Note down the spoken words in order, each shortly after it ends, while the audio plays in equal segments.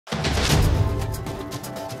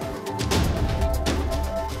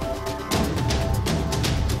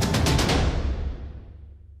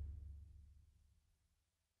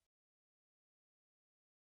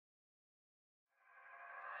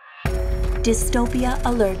Dystopia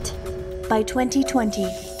alert. By 2020,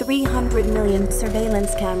 300 million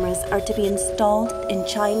surveillance cameras are to be installed in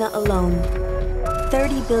China alone.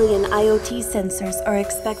 30 billion IoT sensors are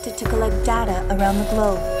expected to collect data around the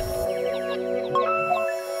globe.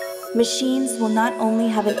 Machines will not only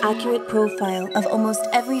have an accurate profile of almost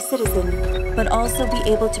every citizen, but also be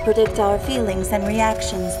able to predict our feelings and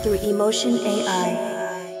reactions through emotion AI.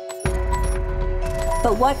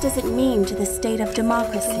 But what does it mean to the state of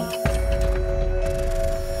democracy?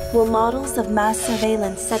 Will models of mass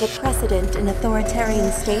surveillance set a precedent in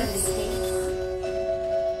authoritarian states?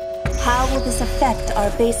 How will this affect our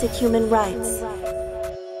basic human rights?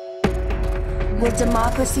 Will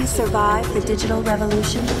democracy survive the digital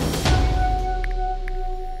revolution?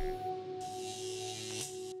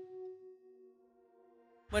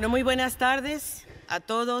 Bueno, muy buenas tardes a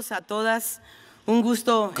todos, a todas. Un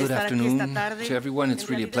gusto Good estar aquí esta afternoon tarde. to everyone. It's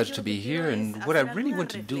really a pleasure to be here. And what I really want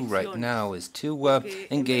to do right now is to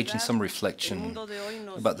engage in some reflection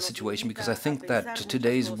about the situation, because I think that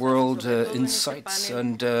today's world incites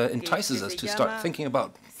and entices us to start thinking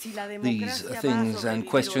about these things and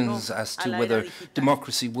questions as to whether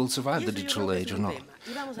democracy will survive the digital age or not.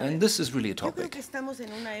 And this is really a topic.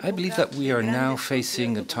 I believe that we are now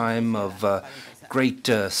facing a time of great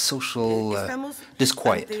social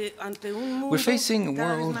disquiet. We're facing a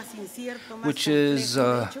world which is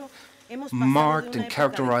marked and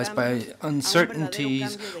characterized by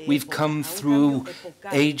uncertainties. We've come through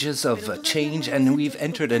ages of change, and we've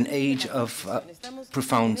entered an age of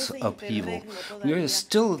profound upheaval. We are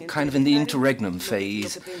still kind of in the interregnum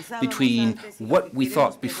phase between what we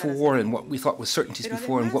thought before and what we thought were certainties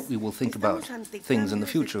before and what we will think about things in the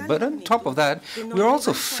future. But on top of that, we're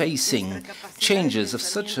also facing changes of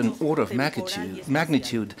such an order of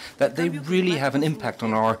magnitude that they really have an impact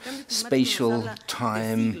on our spatial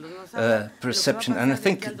time perception. And I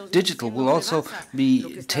think digital will also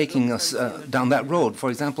be taking us down that road. For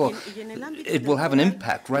example, it will have an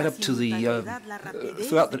impact right up to the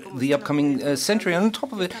throughout the upcoming century. And on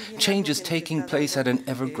top of it, change is taking place at an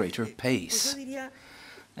ever greater pace.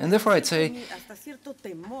 And therefore, I'd say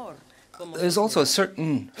there's also a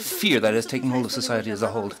certain fear that has taken hold of society as a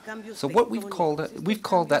whole. So what we've called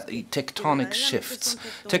that the tectonic shifts.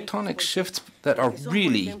 Tectonic shifts that are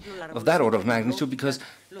really of that order of magnitude, because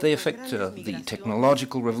they affect the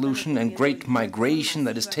technological revolution and great migration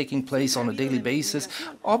that is taking place on a daily basis.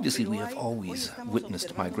 Obviously, we have always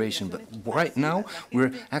witnessed migration, but right now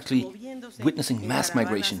we're actually witnessing mass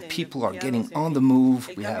migration. People are getting on the move.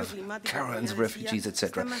 We have caravans of refugees,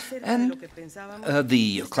 etc. And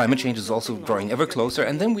the climate change is also drawing ever closer.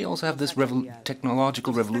 And then we also have this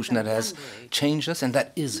technological revolution that has changed us and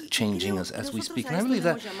that is changing us as we speak. And I believe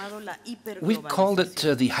that we've called it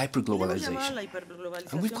the hyperglobalization.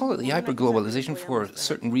 And we've called it the hyperglobalization for a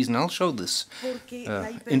certain reason. I'll show this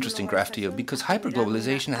interesting graph to you, because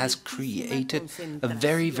hyperglobalization has created a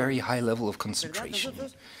very, very high level of concentration.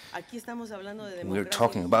 We're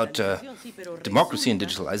talking about democracy and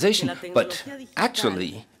digitalization, but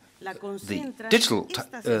actually the digital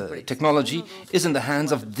technology is in the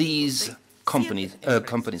hands of these companies.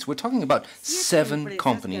 We're talking about 7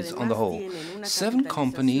 companies on the whole. 7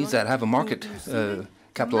 companies that have a market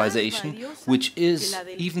capitalization which is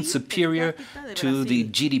even superior to the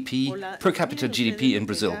GDP, per capita GDP in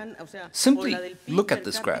Brazil. Simply look at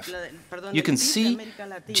this graph. You can see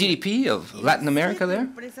GDP of Latin America there,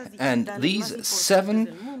 and these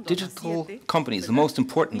 7 digital companies, the most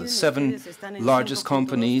important, the 7 largest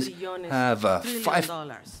companies, have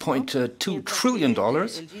 $5.2 trillion,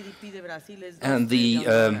 and the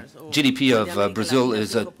GDP of Brazil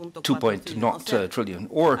is 2.0 trillion,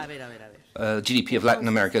 or GDP of Latin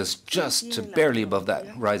America is just barely above that,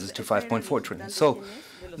 rises to 5.4 trillion. So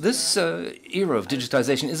this era of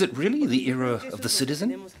digitization, is it really the era of the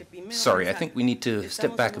citizen? Sorry, I think we need to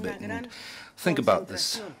step back a bit and think about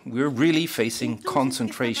this. We're really facing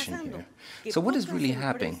concentration here. So what is really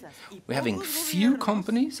happening? We're having few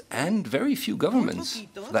companies and very few governments,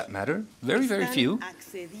 for that matter. Very, very few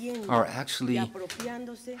are actually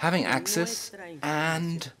having access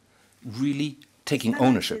and really taking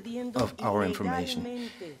ownership of our information.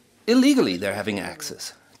 Illegally, they're having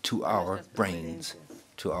access to our brains,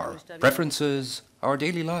 to our preferences, our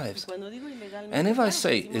daily lives. And if I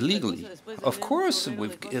say illegally, of course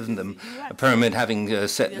we've given them a permit, having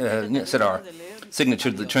set our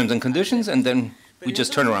signature to the terms and conditions, and then we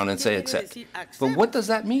just turn around and say accept. But what does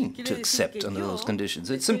that mean, to accept under those conditions?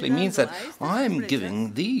 It simply means that I'm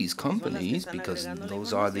giving these companies, because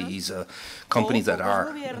those are these companies that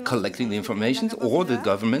are collecting the information, or the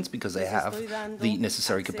governments, because they have the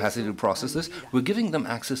necessary capacity to process this, we're giving them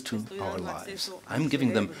access to our lives. I'm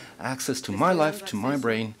giving them access to my life, to my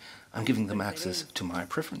brain. I'm giving them access to my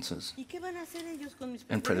preferences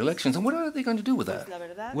and predilections. And what are they going to do with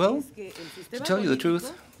that? Well, to tell you the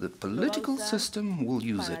truth, the political system will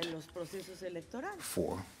use it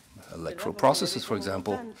for electoral processes, for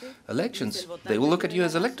example, elections. They will look at you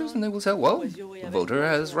as electors and they will say, well, the voter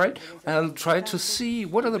has right. And I'll try to see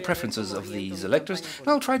what are the preferences of these electors. And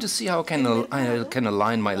I'll try to see how I can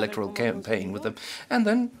align my electoral campaign with them. And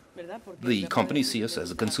then the companies see us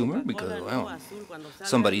as a consumer because, well,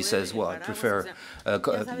 somebody says, well, I prefer a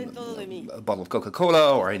bottle of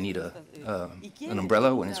Coca-Cola, or I need an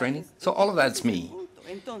umbrella when it's raining. So all of that's me.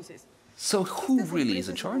 So who really is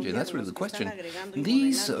in charge? And that's really the question.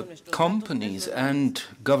 These companies and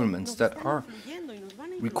governments that are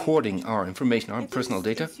recording our information, our personal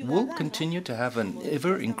data, will continue to have an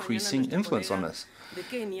ever-increasing influence on us.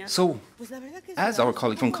 So, as our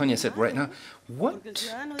colleague from Kenya said right now,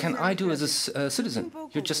 what can I do as a citizen?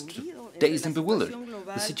 You're just dazed and bewildered.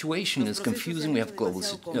 The situation is confusing. We have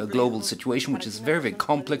a global situation which is very, very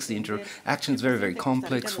complex. The interaction is very, very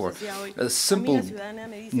complex for simple,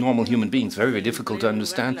 normal human beings. Very, very difficult to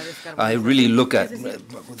understand. I really look at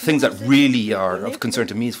things that really are of concern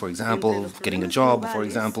to me, for example, getting a job, for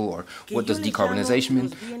example, or what does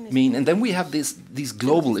decarbonization mean? And then we have these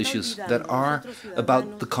global issues that are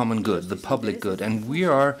about the common good, the public good, and we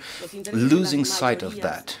are losing sight of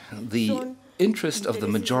that. The interest of the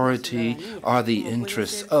majority are the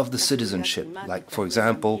interests of the citizenship, like, for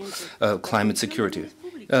example, climate security,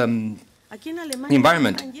 the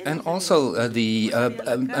environment, and also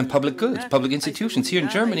and public goods, public institutions. Here in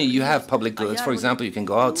Germany, you have public goods. For example, you can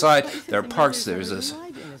go outside, there are parks, there's a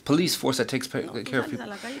police force that takes care of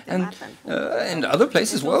people. And in other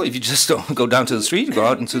places, well, if you just don't go down to the street, go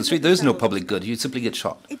out into the street, there's no public good. You simply get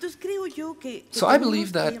shot. So I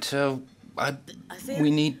believe that we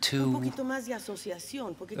need to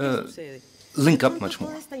link up much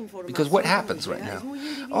more. Because what happens right now?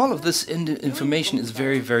 All of this information is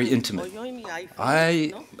very, very intimate.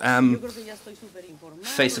 I am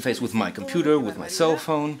face-to-face with my computer, with my cell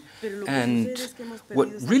phone, and what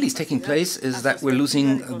really is taking place is that we're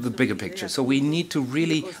losing the bigger picture. So we need to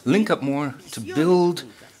really link up more to build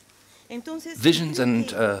visions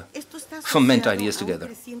and foment ideas together.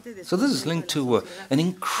 So this is linked to an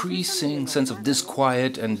increasing sense of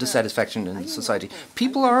disquiet and dissatisfaction in society.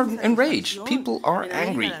 People are enraged, people are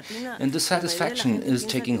angry, and dissatisfaction is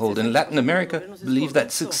taking hold. In Latin America, people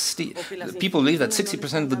believe that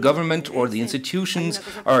 60% of the government or the institutions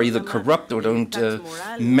are either corrupt or don't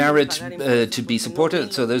merit to be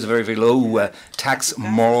supported. So there's a very, very low tax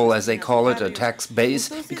moral, as they call it, a tax base,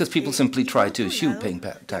 because people simply try to eschew paying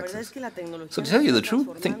taxes. So to tell you the truth,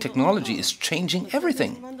 I think technology is changing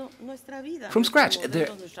everything from scratch.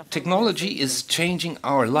 Technology is changing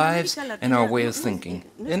our lives and our way of thinking.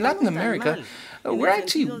 In Latin America, we're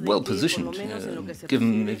actually well positioned,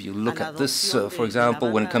 given if you look at this, for example,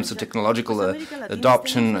 when it comes to technological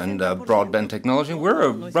adoption and broadband technology, we're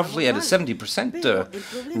roughly at a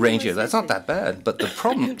 70% range here. That's not that bad. But the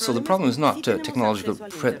problem is not technological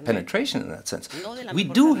penetration in that sense. We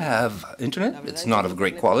do have internet. It's not of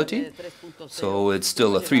great quality, so it's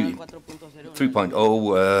still a 3.0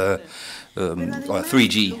 or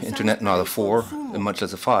 3G internet, not a 4, much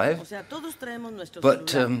less a 5.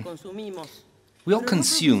 But we all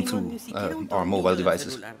consume through our mobile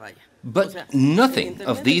devices. But nothing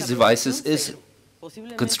of these devices is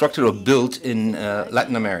constructed or built in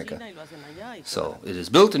Latin America. So it is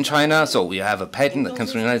built in China, so we have a patent that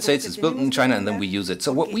comes from the United States, it's built in China, and then we use it.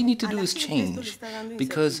 So what we need to do is change,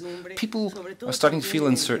 because people are starting to feel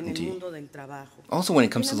uncertainty. Also when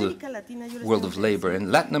it comes to the world of labor.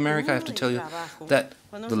 In Latin America, I have to tell you that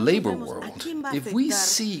the labor world, if we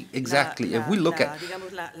see exactly, if we look at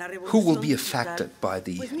who will be affected by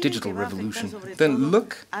the digital revolution, then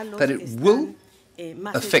look that it will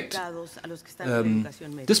affect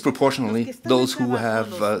disproportionately those who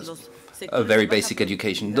have a very basic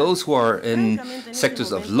education. Those who are in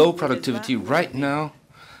sectors of low productivity right now,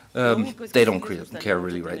 they don't care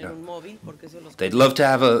really right now. They'd love to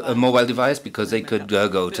have a mobile device because they could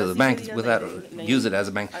go to the bank with that or use it as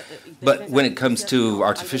a bank. But when it comes to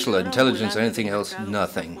artificial intelligence or anything else,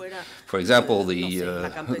 nothing. For example,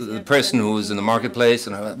 the person who is in the marketplace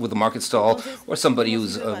and with the market stall, or somebody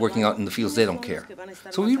who's working out in the fields, they don't care.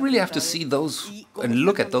 So we really have to see those and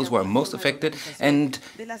look at those who are most affected and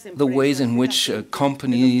the ways in which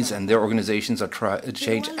companies and their organizations are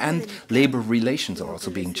changed, and labor relations are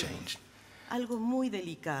also being changed.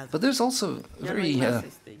 But there's also a very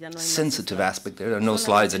sensitive aspect. There are no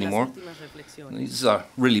slides anymore. These are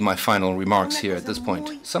really my final remarks here at this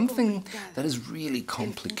point. Something that is really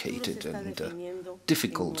complicated and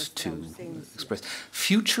difficult to express.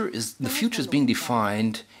 The future is being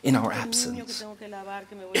defined in our absence.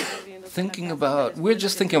 We're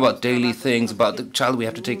just thinking about daily things, about the child we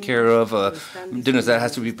have to take care of, dinners that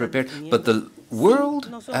has to be prepared, but the world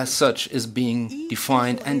as such is being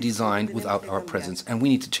defined and designed without our presence, and we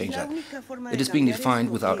need to change that. It is being defined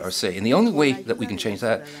without our say, and the only way that we can change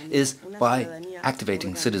that is by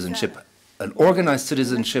activating citizenship. An organized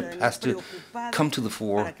citizenship has to come to the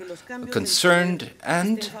fore. A concerned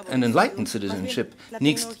and an enlightened citizenship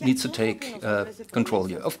needs to take control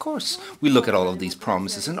here. Of course, we look at all of these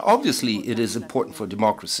promises, and obviously it is important for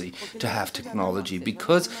democracy to have technology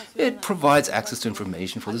because it provides access to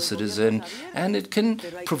information for the citizen, and it can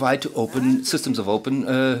provide to open systems of open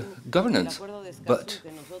governance. But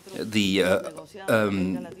the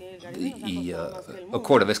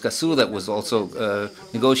Accord of Escazú that was also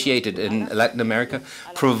negotiated in Latin America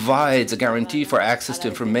provides a guarantee for access to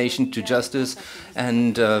information, to justice,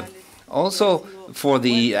 and also for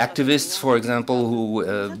the activists, for example, who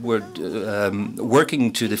were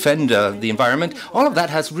working to defend the environment. All of that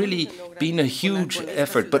has really been a huge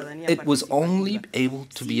effort, but it was only able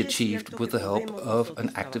to be achieved with the help of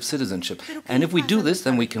an active citizenship. And if we do this,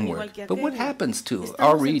 then we can work. But what happens to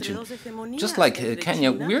our region? Just like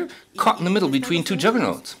Kenya, we're caught in the middle between two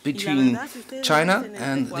juggernauts, between China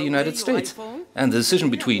and the United States. And the decision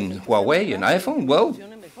between Huawei and iPhone, well,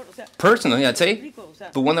 personally, I'd say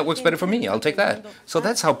the one that works better for me, I'll take that. So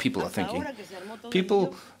that's how people are thinking.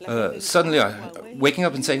 People suddenly are waking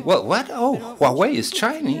up and saying, well, what? Oh, Huawei is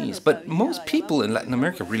Chinese. But most people in Latin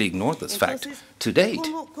America really ignore this fact to date.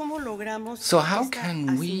 So how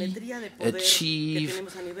can we achieve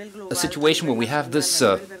a situation where we have this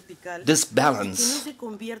balance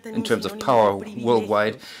in terms of power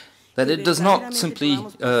worldwide, that it does not simply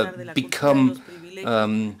become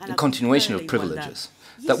a continuation of privileges?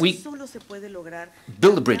 That we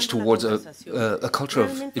build a bridge towards a culture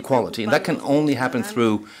of equality, and that can only happen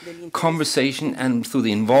through conversation and through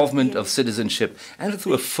the involvement of citizenship and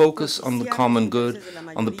through a focus on the common good,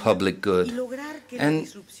 on the public good,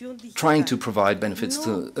 and trying to provide benefits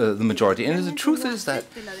to the majority. And the truth is that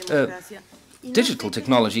digital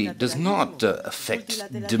technology does not affect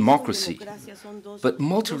democracy, but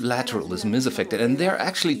multilateralism is affected, and they're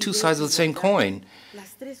actually two sides of the same coin.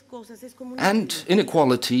 And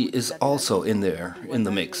inequality is also in there, in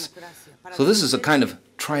the mix. So this is a kind of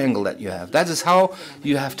triangle that you have. That is how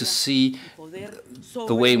you have to see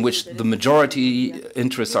the way in which the majority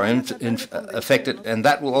interests are affected, and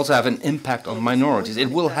that will also have an impact on minorities.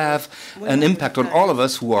 It will have an impact on all of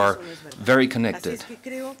us who are very connected.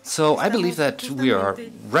 So I believe that we are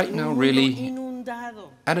right now really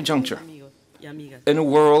at a juncture in a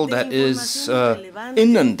world that is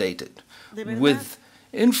inundated with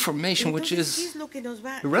information which is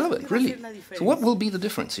irrelevant, really. So what will be the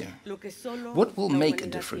difference here? What will make a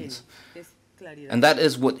difference? And that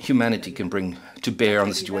is what humanity can bring to bear on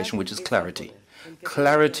the situation, which is clarity.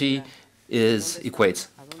 Clarity equates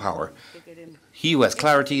power. He who has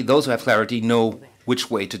clarity, those who have clarity know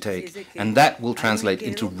which way to take, and that will translate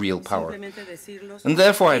into real power. And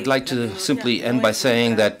therefore, I'd like to simply end by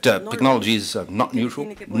saying that technology is not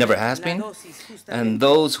neutral, never has been, and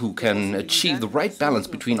those who can achieve the right balance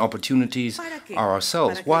between opportunities are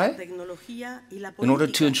ourselves. Why? In order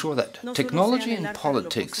to ensure that technology and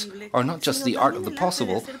politics are not just the art of the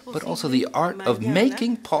possible, but also the art of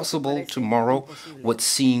making possible tomorrow what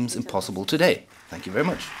seems impossible today. Thank you very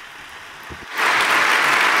much.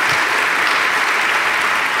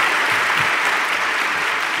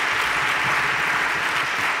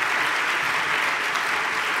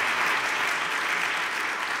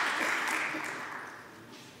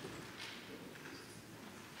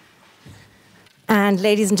 And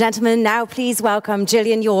ladies and gentlemen, now please welcome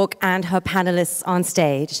Gillian York and her panelists on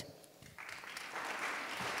stage.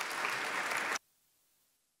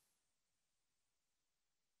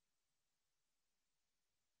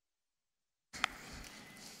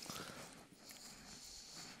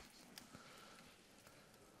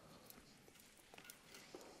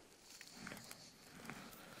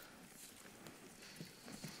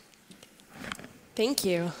 Thank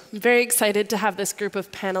you. I'm very excited to have this group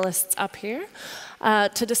of panelists up here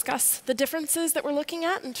to discuss the differences that we're looking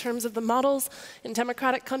at in terms of the models in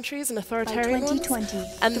democratic countries and authoritarian ones. By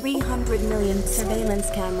 2020, 300 million surveillance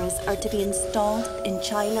cameras are to be installed in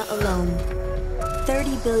China alone.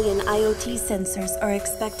 30 billion IoT sensors are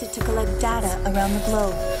expected to collect data around the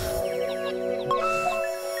globe.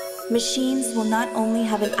 Machines will not only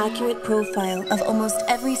have an accurate profile of almost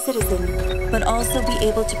every citizen, but also be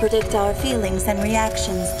able to predict our feelings and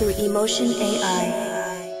reactions through emotion AI.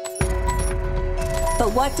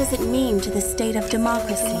 But what does it mean to the state of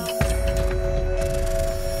democracy?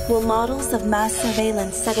 Will models of mass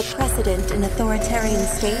surveillance set a precedent in authoritarian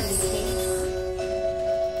states?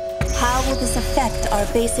 How will this affect our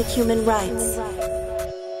basic human rights?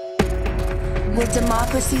 Will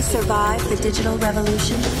democracy survive the digital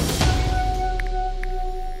revolution?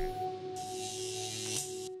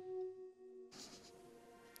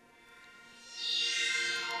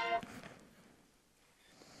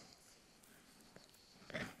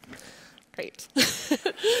 Great.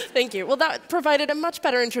 Thank you. Well, that provided a much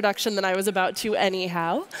better introduction than I was about to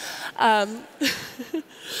anyhow.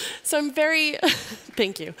 So I'm very,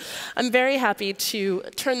 thank you. I'm very happy to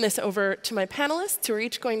turn this over to my panelists, who are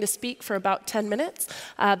each going to speak for about 10 minutes.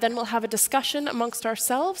 Then we'll have a discussion amongst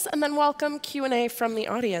ourselves, and then welcome Q&A from the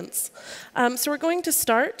audience. So we're going to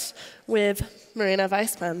start with Marina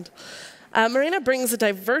Weissband. Marina brings a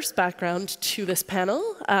diverse background to this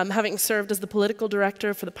panel, having served as the political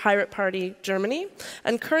director for the Pirate Party Germany,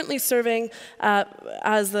 and currently serving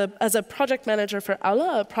as a project manager for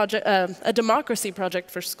Aula, a democracy project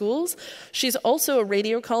for schools. She's also a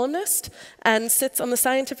radio columnist and sits on the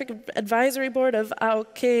scientific advisory board of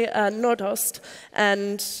AOK Nordost.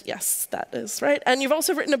 And yes, that is right. And you've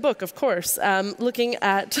also written a book, of course, looking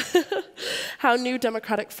at how new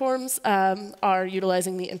democratic forms are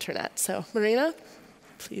utilizing the internet. So, Marina,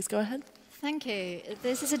 please go ahead. Thank you.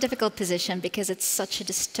 This is a difficult position because it's such a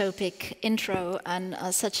dystopic intro and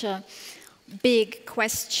such a big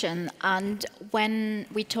question. And when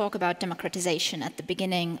we talk about democratization at the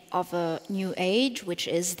beginning of a new age, which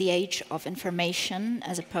is the age of information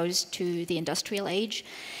as opposed to the industrial age,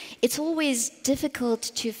 it's always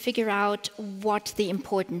difficult to figure out what the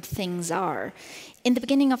important things are. In the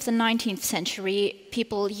beginning of the 19th century,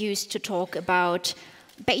 people used to talk about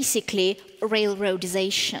basically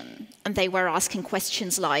railroadization. And they were asking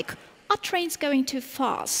questions like, are trains going too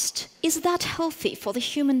fast? Is that healthy for the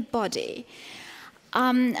human body?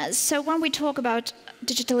 So when we talk about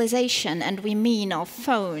digitalization and we mean our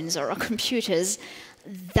phones or our computers,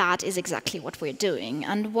 that is exactly what we're doing.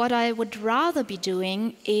 And what I would rather be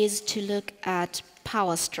doing is to look at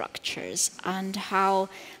power structures and how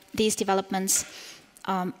these developments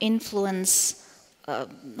influence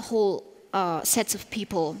whole sets of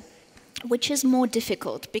people, which is more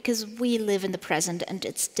difficult because we live in the present and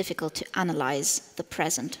it's difficult to analyze the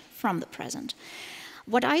present from the present.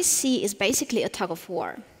 What I see is basically a tug of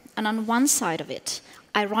war. And on one side of it,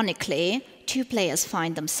 ironically, two players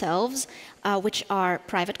find themselves, which are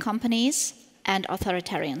private companies and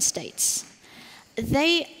authoritarian states.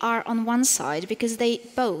 They are on one side because they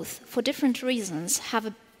both, for different reasons, have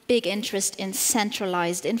a big interest in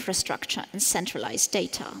centralized infrastructure and centralized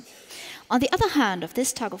data. On the other hand of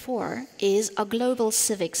this tug of war is a global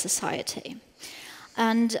civic society.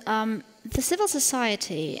 And the civil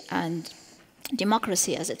society and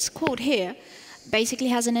democracy, as it's called here, basically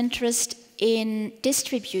has an interest in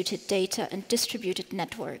distributed data and distributed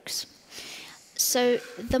networks. So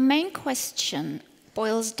the main question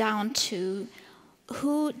boils down to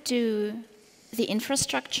who do the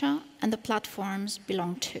infrastructure and the platforms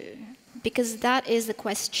belong to? Because that is the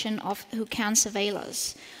question of who can surveil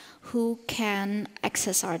us, who can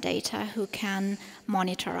access our data, who can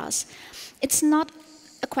monitor us. It's not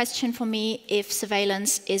a question for me if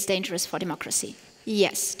surveillance is dangerous for democracy.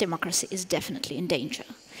 Yes, democracy is definitely in danger.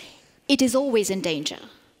 It is always in danger.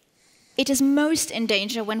 It is most in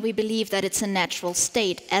danger when we believe that it's a natural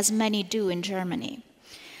state, as many do in Germany.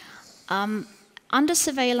 Under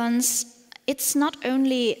surveillance, it's not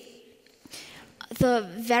only the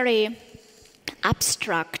very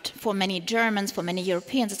abstract, for many Germans, for many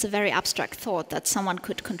Europeans, it's a very abstract thought that someone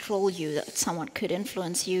could control you, that someone could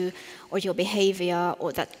influence you or your behavior,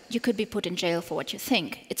 or that you could be put in jail for what you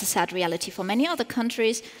think. It's a sad reality for many other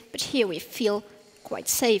countries, but here we feel quite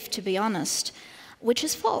safe, to be honest, which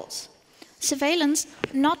is false. Surveillance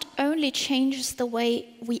not only changes the way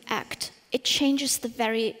we act, it changes the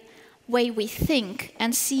very way we think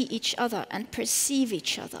and see each other and perceive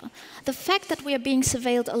each other. The fact that we are being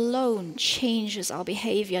surveilled alone changes our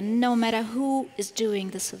behavior, no matter who is doing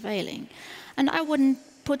the surveilling. And I wouldn't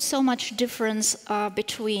put so much difference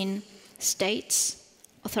between states,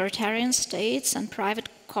 authoritarian states and private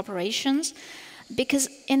corporations, because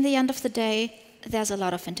in the end of the day, there's a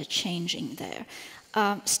lot of interchanging there.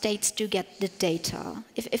 States do get the data.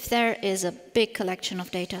 If there is a big collection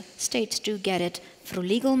of data, states do get it through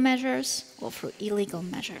legal measures or through illegal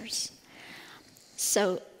measures.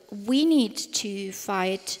 So we need to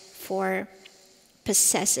fight for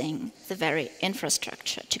possessing the very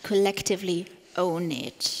infrastructure, to collectively own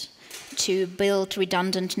it, to build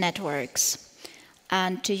redundant networks,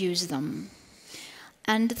 and to use them.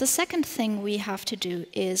 And the second thing we have to do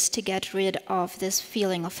is to get rid of this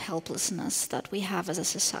feeling of helplessness that we have as a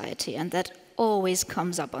society, and that always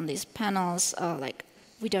comes up on these panels, like,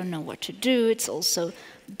 we don't know what to do, it's also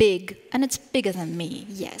big, and it's bigger than me,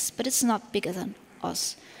 yes, but it's not bigger than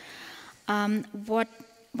us.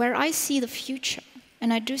 Where I see the future,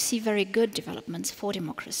 and I do see very good developments for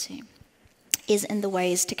democracy, is in the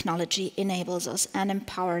ways technology enables us and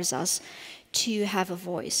empowers us to have a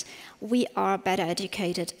voice. We are better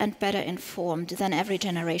educated and better informed than every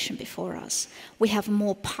generation before us. We have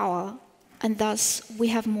more power, and thus we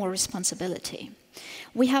have more responsibility.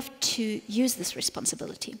 We have to use this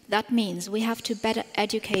responsibility. That means we have to better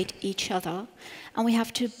educate each other, and we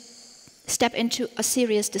have to step into a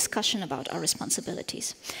serious discussion about our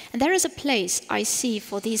responsibilities. And there is a place I see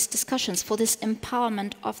for these discussions, for this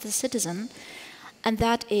empowerment of the citizen, and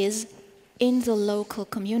that is in the local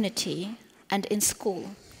community and in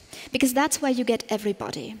school. Because that's where you get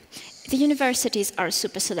everybody. The universities are a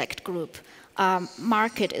super select group.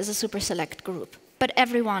 Market is a super select group. But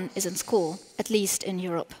everyone is in school, at least in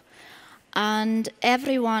Europe. And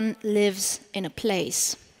everyone lives in a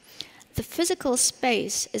place. The physical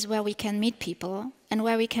space is where we can meet people and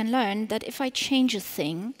where we can learn that if I change a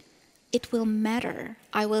thing, it will matter.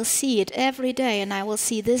 I will see it every day and I will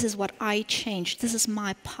see this is what I changed. This is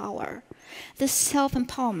my power. This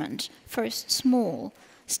self-empowerment, first small,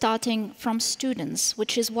 starting from students,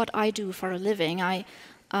 which is what I do for a living. I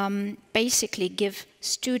basically give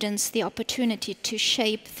students the opportunity to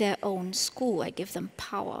shape their own school. I give them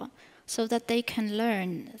power so that they can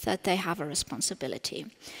learn that they have a responsibility.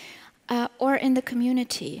 Or in the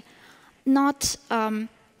community, not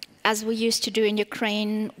as we used to do in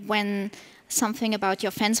Ukraine when something about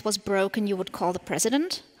your fence was broken, you would call the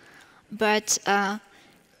president, but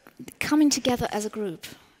coming together as a group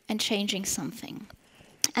and changing something.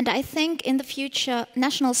 And I think in the future,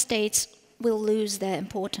 national states will lose their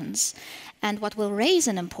importance. And what will raise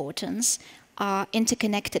in importance are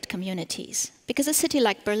interconnected communities. Because a city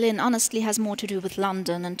like Berlin honestly has more to do with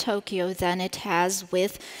London and Tokyo than it has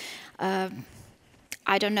with,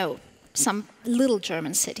 I don't know, some little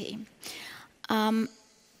German city.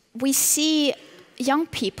 We see young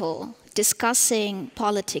people discussing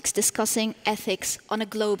politics, discussing ethics on a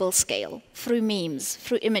global scale, through memes,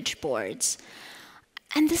 through image boards.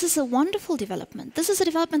 And this is a wonderful development. This is a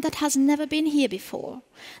development that has never been here before.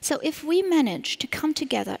 So if we manage to come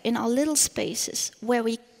together in our little spaces where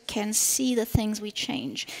we can see the things we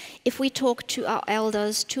change, if we talk to our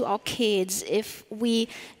elders, to our kids, if we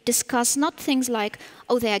discuss not things like,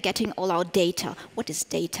 oh, they are getting all our data. What is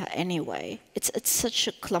data anyway? It's such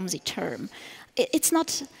a clumsy term. It's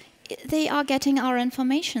not, they are getting our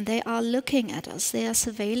information. They are looking at us. They are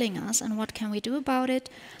surveilling us. And what can we do about it?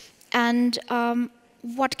 And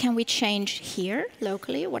what can we change here,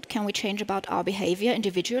 locally? What can we change about our behavior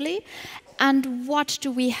individually? And what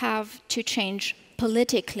do we have to change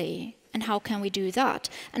politically? And how can we do that?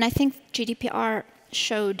 And I think GDPR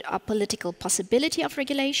showed a political possibility of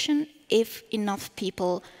regulation if enough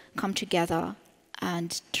people come together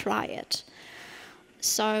and try it.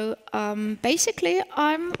 So basically,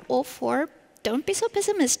 I'm all for don't be so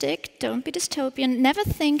pessimistic, don't be dystopian, never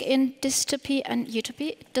think in dystopia and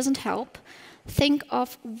utopia, it doesn't help. Think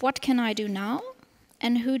of what can I do now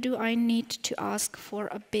and who do I need to ask for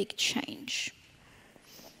a big change.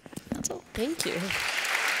 That's all. Thank you.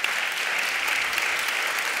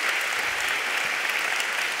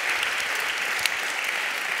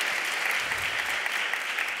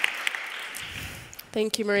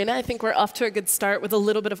 Thank you, Marina. I think we're off to a good start with a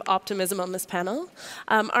little bit of optimism on this panel.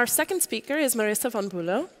 Our second speaker is Marisa von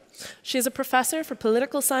Bülow. She is a professor for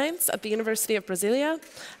political science at the University of Brasilia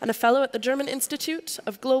and a fellow at the German Institute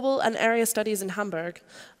of Global and Area Studies in Hamburg,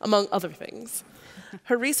 among other things.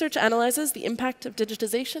 Her research analyzes the impact of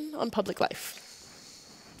digitization on public life.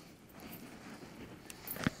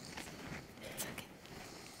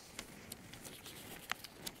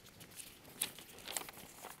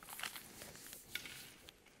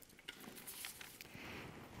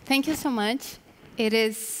 Thank you so much. It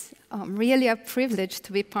is really a privilege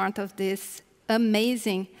to be part of this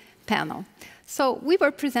amazing panel. So we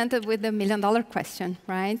were presented with the million-dollar question,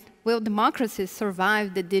 right? Will democracy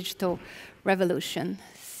survive the digital revolution?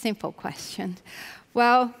 Simple question.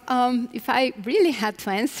 Well, if I really had to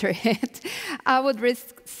answer it, I would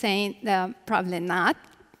risk saying probably not.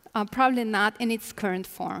 Probably not in its current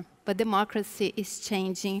form. But democracy is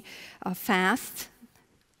changing fast.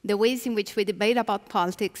 The ways in which we debate about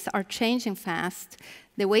politics are changing fast.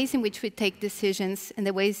 The ways in which we take decisions and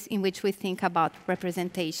the ways in which we think about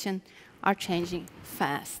representation are changing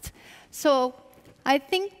fast. So I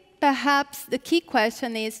think perhaps the key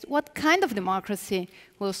question is, what kind of democracy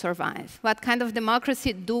will survive? What kind of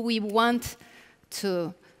democracy do we want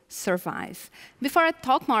to survive? Before I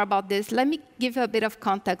talk more about this, let me give you a bit of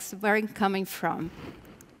context where I'm coming from.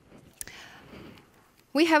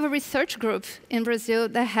 We have a research group in Brazil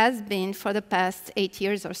that has been, for the past 8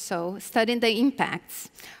 years or so, studying the impacts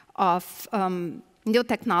of new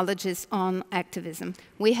technologies on activism.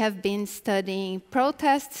 We have been studying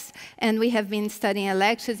protests, and we have been studying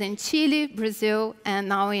elections in Chile, Brazil, and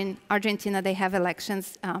now in Argentina they have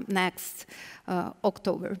elections next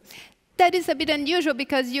October. That is a bit unusual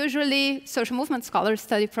because usually social movement scholars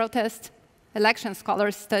study protests, election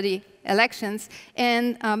scholars study elections,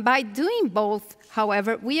 and by doing both,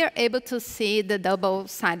 however, we are able to see the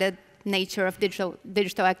double-sided nature of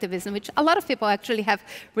digital activism, which a lot of people actually have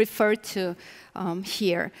referred to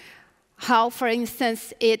here. How, for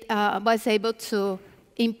instance, it was able to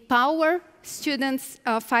empower students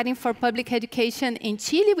fighting for public education in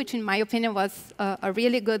Chile, which in my opinion was a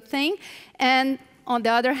really good thing, and on the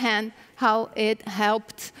other hand, how it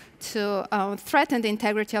helped to threaten the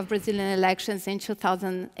integrity of Brazilian elections in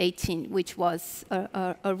 2018, which was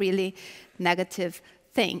a really negative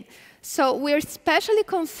thing. So we're especially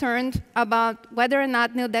concerned about whether or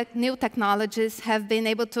not new technologies have been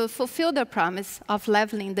able to fulfill the promise of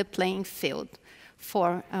leveling the playing field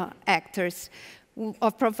for actors,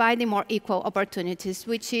 of providing more equal opportunities,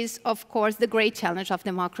 which is, of course, the great challenge of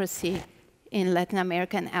democracy in Latin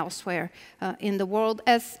America and elsewhere in the world,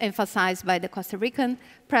 as emphasized by the Costa Rican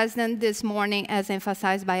president this morning, as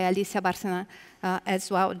emphasized by Alicia Bárcena as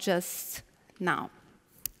well just now.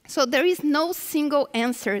 So there is no single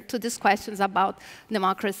answer to these questions about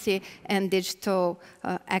democracy and digital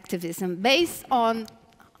activism. Based on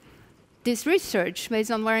this research,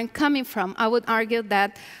 based on where I'm coming from, I would argue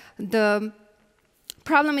that the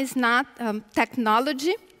problem is not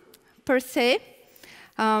technology per se.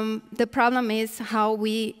 The problem is how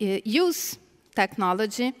we use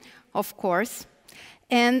technology, of course,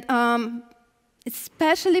 and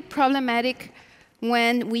especially problematic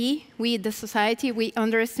when we, the society, we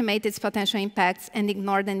underestimate its potential impacts and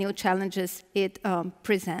ignore the new challenges it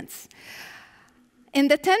presents. In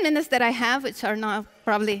the 10 minutes that I have, which are now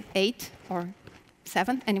probably 8 or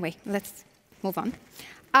 7, anyway, let's move on.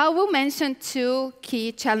 I will mention 2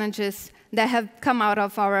 key challenges that have come out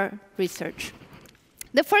of our research.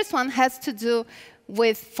 The first one has to do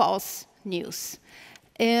with false news.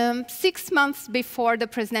 6 months before the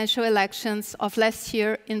presidential elections of last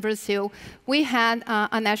year in Brazil, we had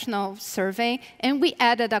a national survey, and we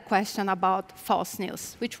added a question about false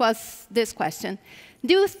news, which was this question: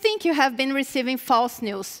 do you think you have been receiving false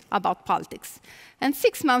news about politics? And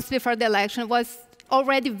 6 months before the election was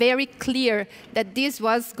already very clear that this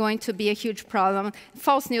was going to be a huge problem.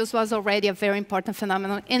 False news was already a very important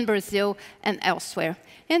phenomenon in Brazil and elsewhere.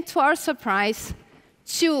 And to our surprise,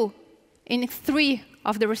 2 in 3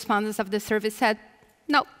 of the respondents of the survey said,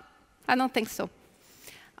 no, I don't think so.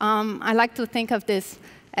 I like to think of this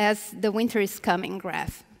as the winter is coming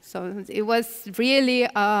graph. So it was really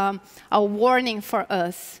a warning for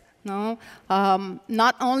us. No?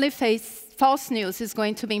 Not only false news is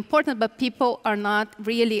going to be important, but people are not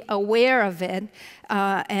really aware of it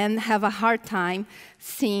and have a hard time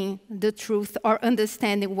seeing the truth or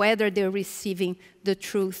understanding whether they're receiving the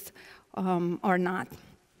truth or not.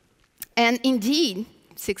 And indeed,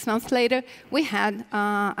 6 months later, we had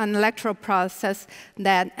an electoral process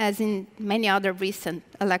that, as in many other recent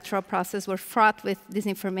electoral processes, were fraught with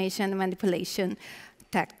disinformation and manipulation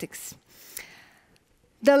tactics.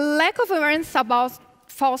 The lack of awareness about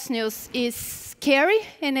false news is scary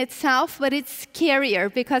in itself, but it's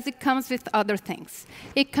scarier because it comes with other things.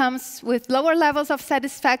 It comes with lower levels of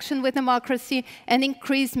satisfaction with democracy and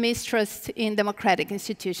increased mistrust in democratic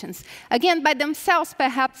institutions. Again, by themselves,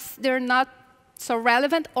 perhaps they're not so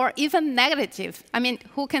relevant or even negative. I mean,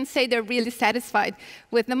 who can say they're really satisfied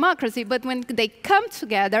with democracy? But when they come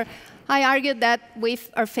together, I argue that we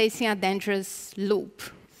are facing a dangerous loop.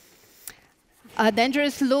 A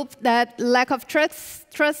dangerous loop that lack of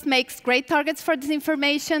trust makes great targets for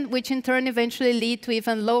disinformation, which in turn eventually lead to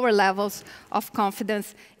even lower levels of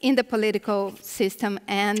confidence in the political system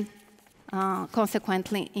and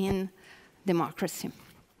consequently in democracy.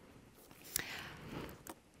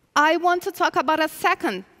 I want to talk about a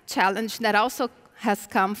second challenge that also has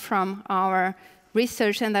come from our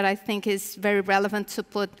research and that I think is very relevant to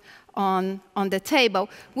put on the table,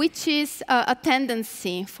 which is a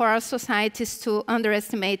tendency for our societies to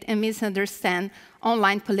underestimate and misunderstand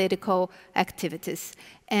online political activities.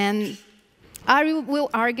 And I will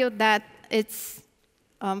argue that it's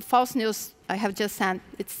false news. I have just said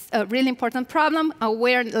it's a really important problem.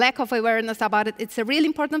 Lack of awareness about it, it's a really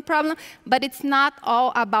important problem, but it's not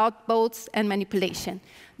all about bots and manipulation.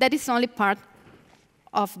 That is only part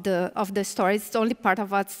of the story. It's only part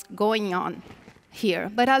of what's going on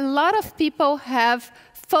here. But a lot of people have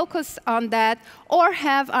focused on that or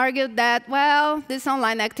have argued that, well, this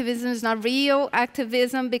online activism is not real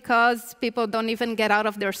activism because people don't even get out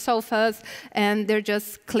of their sofas and they're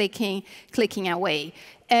just clicking away.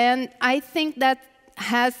 And I think that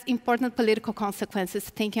has important political consequences,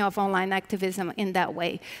 thinking of online activism in that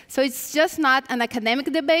way. So it's just not an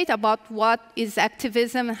academic debate about what is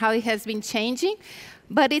activism and how it has been changing,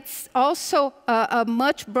 but it's also a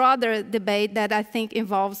much broader debate that I think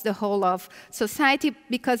involves the whole of society,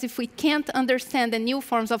 because if we can't understand the new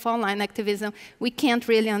forms of online activism, we can't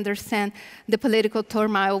really understand the political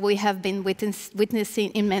turmoil we have been witnessing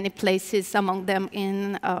in many places, among them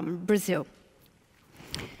in Brazil.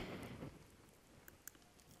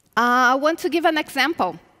 I want to give an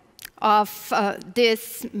example of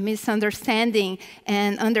this misunderstanding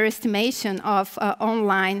and underestimation of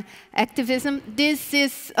online activism. This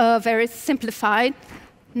is a very simplified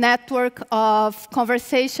network of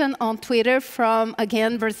conversation on Twitter from,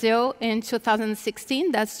 again, Brazil in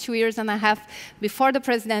 2016. That's 2.5 years before the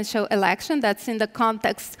presidential election. That's in the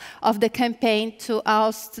context of the campaign to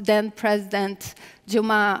oust then-President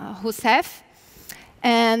Dilma Rousseff.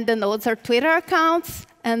 And the nodes are Twitter accounts,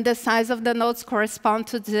 and the size of the nodes correspond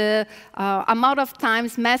to the amount of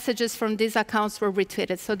times messages from these accounts were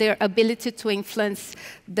retweeted, so their ability to influence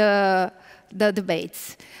the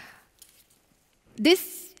debates.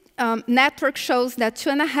 This network shows that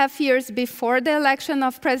 2.5 years before the election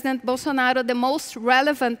of President Bolsonaro, the most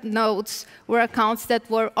relevant nodes were accounts that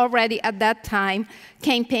were already at that time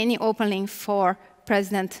campaigning openly for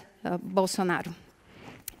President Bolsonaro.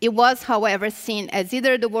 It was, however, seen as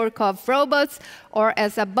either the work of robots or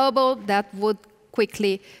as a bubble that would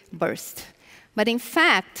quickly burst. But in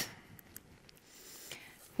fact,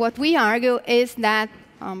 what we argue is that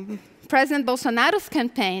President Bolsonaro's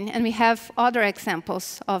campaign, and we have other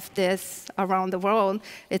examples of this around the world,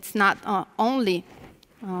 it's not an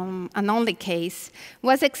only case,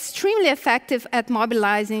 was extremely effective at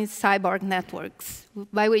mobilizing cyborg networks,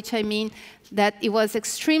 by which I mean that it was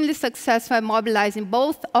extremely successful at mobilizing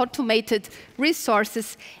both automated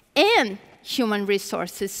resources and human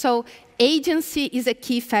resources. So agency is a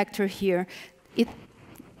key factor here.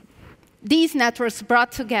 These networks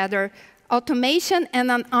brought together automation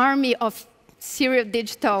and an army of serial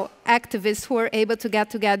digital activists who were able to get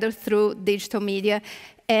together through digital media.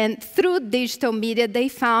 And through digital media, they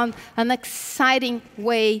found an exciting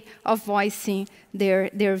way of voicing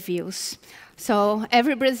their views. So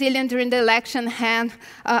every Brazilian during the election had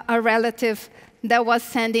a relative that was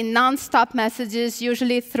sending non-stop messages,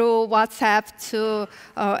 usually through WhatsApp, to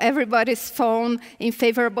everybody's phone in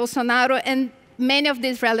favor of Bolsonaro. And many of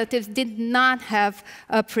these relatives did not have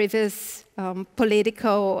a previous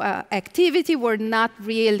political activity, were not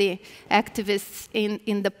really activists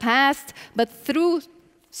in the past, but through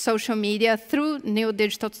social media, through new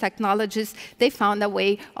digital technologies, they found a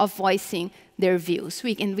way of voicing their views.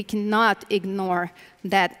 We cannot ignore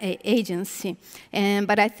that agency.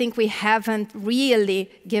 But I think we haven't really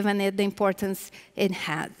given it the importance it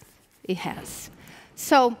has.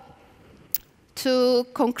 So to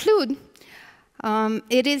conclude,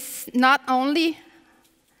 it is not only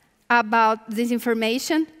about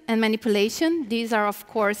disinformation and manipulation. These are, of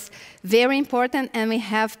course, very important, and we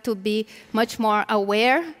have to be much more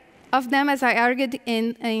aware of them, as I argued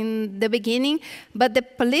in the beginning. But the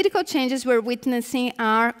political changes we're witnessing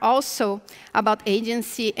are also about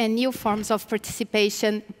agency and new forms of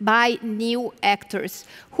participation by new actors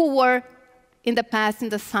who were, in the past, in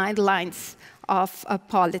the sidelines of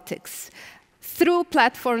politics. Through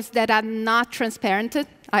platforms that are not transparent,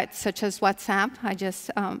 such as WhatsApp, I just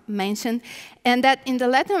mentioned, and that in the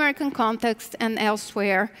Latin American context and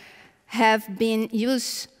elsewhere have been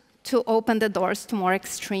used to open the doors to more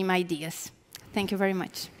extreme ideas. Thank you very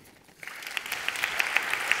much.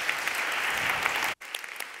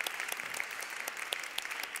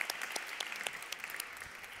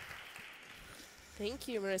 Thank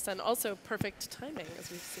you, Marissa, and also perfect timing,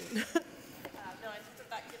 as we've seen. No, I think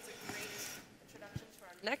that gives a great introduction to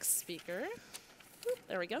our next speaker.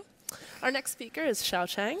 There we go. Our next speaker is Xiao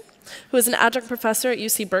Chang, who is an adjunct professor at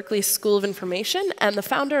UC Berkeley School of Information and the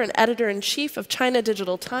founder and editor-in-chief of China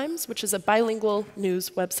Digital Times, which is a bilingual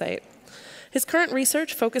news website. His current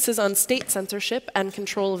research focuses on state censorship and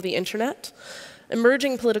control of the internet,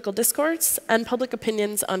 emerging political discourse, and public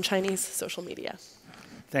opinions on Chinese social media.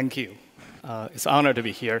 Thank you. It's an honor to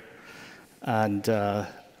be here. And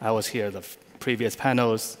I was here at the previous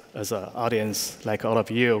panels as an audience like all of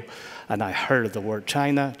you, and I heard the word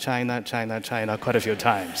China, China, China, China quite a few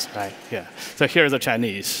times, right? Yeah. So here's the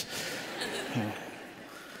Chinese.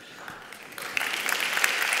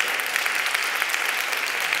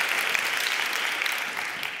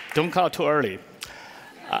 Don't call too early.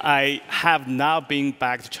 I have not been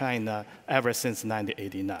back to China ever since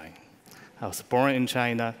 1989. I was born in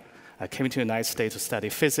China. I came to the United States to study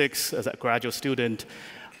physics as a graduate student.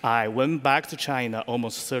 I went back to China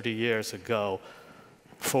almost 30 years ago.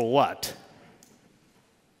 For what?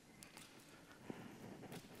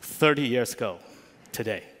 30 years ago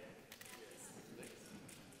today.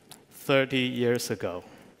 30 years ago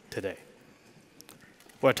today.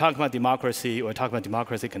 We're talking about democracy. We're talking about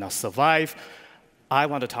democracy cannot survive. I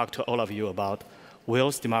want to talk to all of you about, will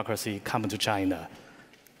democracy come to China?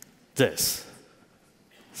 This.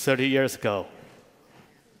 30 years ago.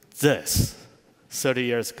 This. 30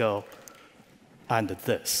 years ago. And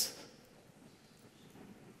this.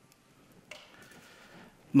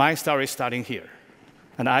 My story is starting here.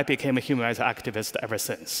 And I became a human rights activist ever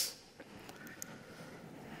since.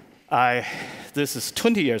 This is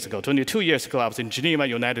 20 years ago, 22 years ago, I was in Geneva,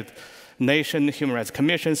 United Nations Human Rights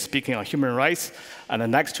Commission, speaking on human rights. And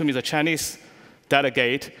next to me, the Chinese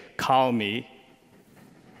delegate called me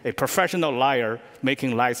a professional liar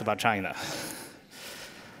making lies about China.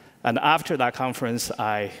 And after that conference,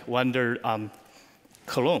 I wandered on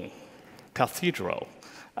Cologne Cathedral.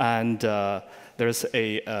 And there's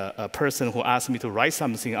a person who asked me to write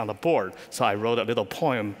something on the board. So I wrote a little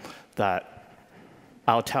poem that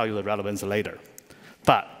I'll tell you the relevance later.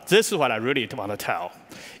 But this is what I really want to tell.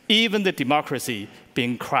 Even the democracy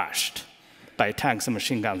being crushed by tanks and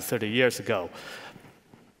machine guns 30 years ago,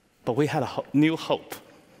 but we had a new hope,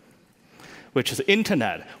 which is the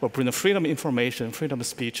internet will bring the freedom of information, freedom of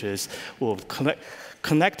speeches, will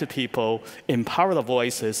connect people, empower the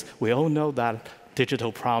voices. We all know that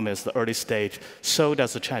digital promise, the early stage, so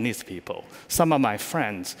does the Chinese people. Some of my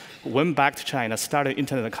friends went back to China, started an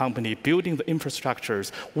internet company, building the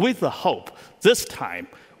infrastructures with the hope, this time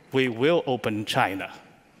we will open China.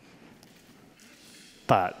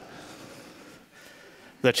 But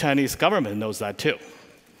the Chinese government knows that too.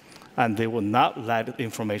 And they will not let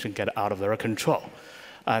information get out of their control.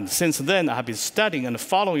 And since then, I've been studying and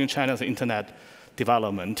following China's internet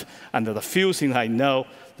development. And the few things I know,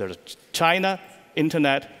 there's China,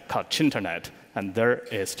 internet called Chinternet, and there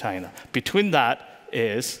is China. Between that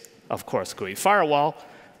is, of course, Great Firewall.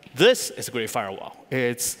 This is Great Firewall.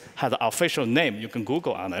 It has an official name. You can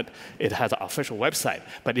Google on it. It has an official website,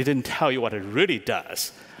 but it didn't tell you what it really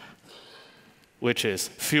does, which is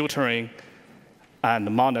filtering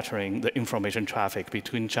and monitoring the information traffic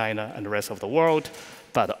between China and the rest of the world.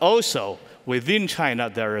 But also, within China,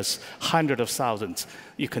 there is hundreds of thousands,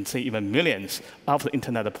 you can say even millions, of the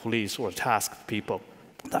internet police or tasked people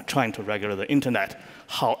that are trying to regulate the internet.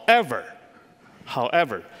 However,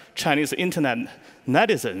 Chinese internet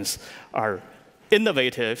netizens are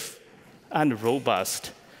innovative and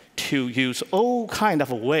robust to use all kinds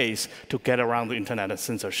of ways to get around the internet and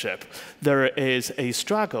censorship. There is a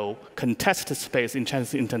struggle, contested space in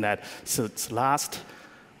Chinese internet since the last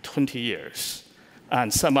 20 years.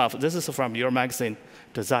 And this is from your magazine,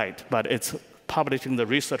 The Zeit, but it's publishing the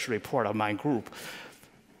research report of my group,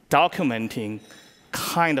 documenting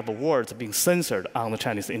kind of words being censored on the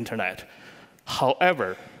Chinese internet.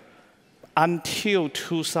 However, until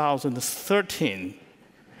 2013,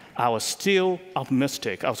 I was still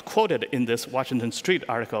optimistic. I was quoted in this Washington Street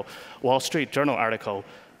article, Wall Street Journal article.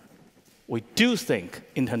 We do think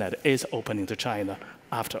internet is opening to China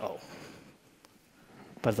after all.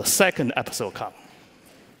 But the second episode comes.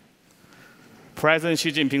 President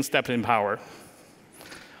Xi Jinping stepped in power.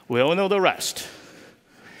 We all know the rest,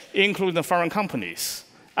 including the foreign companies.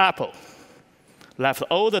 Apple left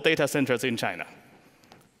all the data centers in China,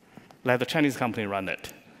 let the Chinese company run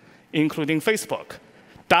it, including Facebook,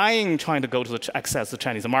 dying trying to go to access the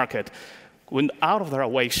Chinese market, went out of their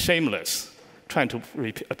way shameless, trying to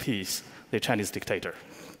appease the Chinese dictator,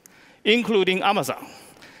 including Amazon,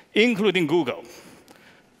 including Google.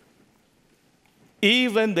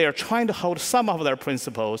 Even they're trying to hold some of their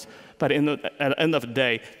principles, but at the end of the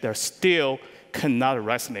day, they're still cannot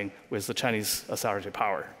wrestling with the Chinese authority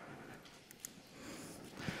power.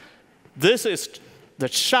 This is the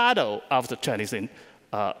shadow of the Chinese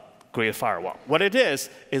Great Firewall. What it is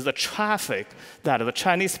the traffic that the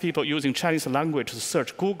Chinese people using Chinese language to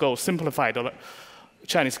search Google simplified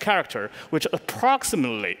Chinese character, which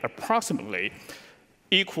approximately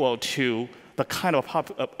equal to the kind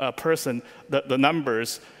of person, the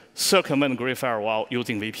numbers circumvent Great Firewall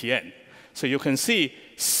using VPN. So you can see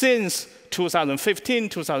since 2015,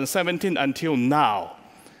 2017 until now,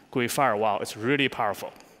 Great Firewall is really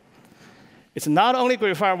powerful. It's not only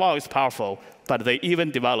Great Firewall is powerful, but they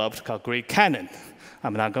even developed called Great Cannon.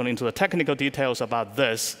 I'm not going into the technical details about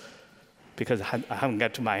this because I haven't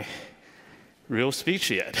got to my real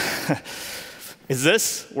speech yet. Is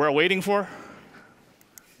this what we're waiting for?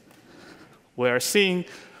 We're seeing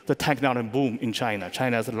the technology boom in China.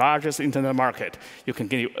 China's the largest internet market. You can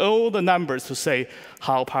give all the numbers to say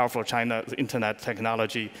how powerful China's internet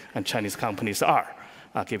technology and Chinese companies are.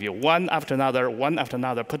 I'll give you one after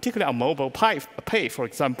another, particularly on mobile pay, for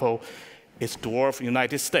example, it's dwarf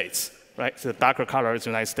United States, right? So the darker color is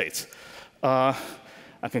United States. I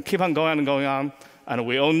can keep on going and going on, and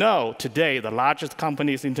we all know today the largest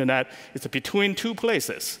company's internet is between two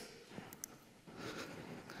places,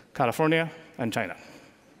 California and China.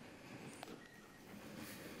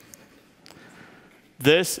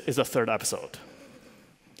 This is the third episode,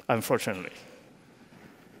 unfortunately.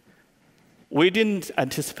 We didn't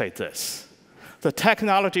anticipate this. The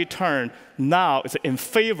technology turn now is in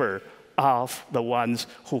favor of the ones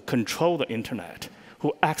who control the internet,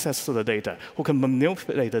 who access to the data, who can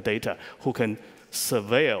manipulate the data, who can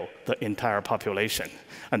surveil the entire population.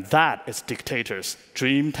 And that is dictators'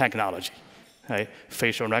 dream technology. Okay?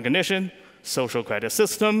 Facial recognition, social credit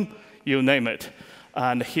system, you name it.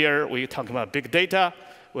 And here we're talking about big data.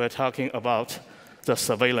 We're talking about the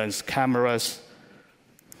surveillance cameras.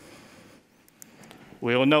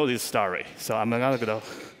 We all know this story, so I'm going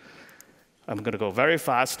to go very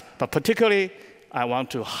fast. But particularly, I want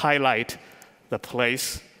to highlight the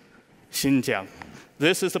place, Xinjiang.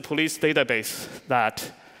 This is the police database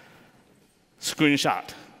that screenshot,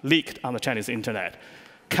 leaked on the Chinese internet,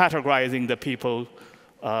 categorizing the people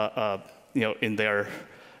in their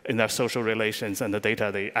social relations and the data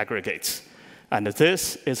they aggregate. And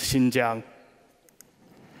this is Xinjiang.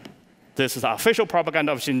 This is the official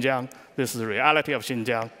propaganda of Xinjiang. This is the reality of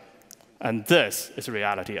Xinjiang. And this is the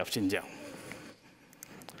reality of Xinjiang.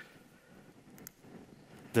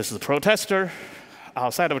 This is a protester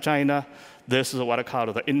outside of China. This is what I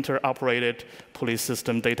call the interoperated police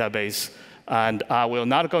system database. And I will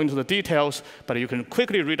not go into the details, but you can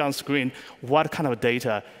quickly read on screen what kind of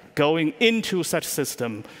data going into such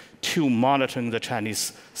system to monitoring the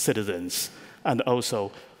Chinese citizens and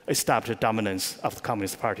also establish dominance of the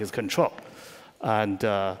Communist Party's control.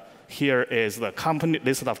 And here is the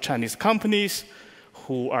list of Chinese companies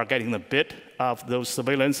who are getting a bit of those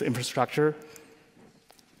surveillance infrastructure.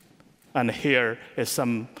 And here is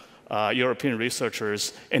some European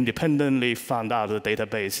researchers independently found out the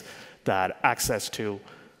database that access to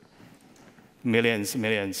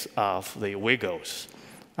millions of the Uyghurs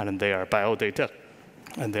and their bio data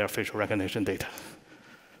and their facial recognition data.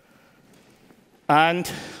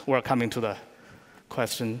 And we're coming to the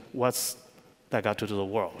question, what's that got to do with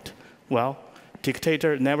the world? Well,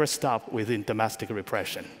 dictators never stop within domestic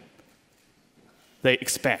repression. They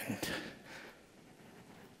expand,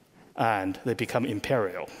 and they become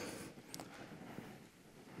imperial.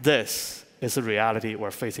 This is the reality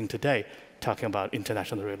we're facing today, talking about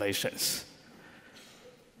international relations.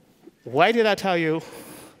 Why did I tell you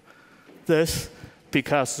this?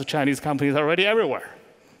 Because the Chinese companies are already everywhere.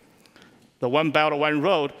 The One Belt, One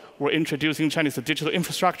Road, we're introducing Chinese digital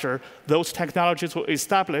infrastructure. Those technologies were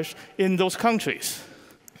established in those countries.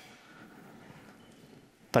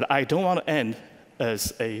 But I don't want to end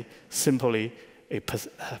as simply a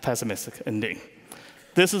pessimistic ending.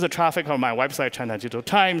 This is the traffic on my website, China Digital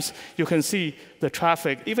Times. You can see the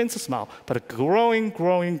traffic, even it's small, but growing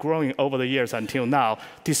over the years until now,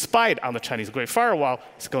 despite on the Chinese Great Firewall,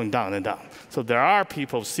 it's going down and down. So there are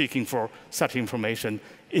people seeking for such information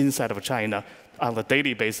inside of China on a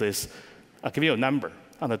daily basis. I'll give you a number.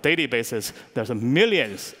 On a daily basis, there's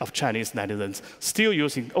millions of Chinese netizens still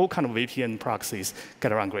using all kinds of VPN proxies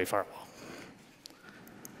get around Great Firewall.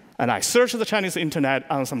 And I searched the Chinese internet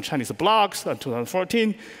on some Chinese blogs in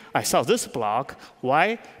 2014. I saw this blog.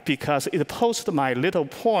 Why? Because it posted my little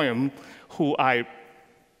poem, who I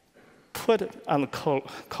put on the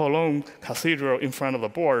Cologne Cathedral in front of the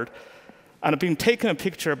board and being taken a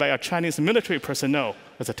picture by a Chinese military personnel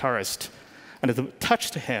as a tourist. And it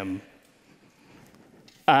touched him.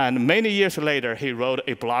 And many years later, he wrote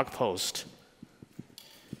a blog post.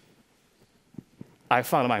 I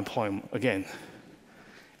found my poem again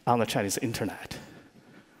on the Chinese internet.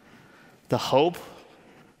 The hope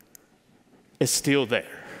is still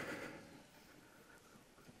there.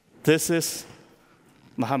 This is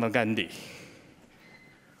Mahatma Gandhi.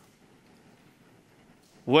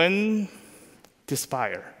 When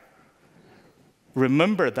despair,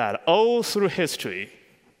 remember that all through history,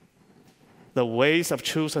 the ways of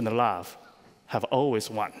truth and love have always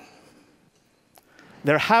won.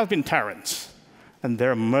 There have been tyrants, and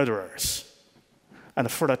there are murderers.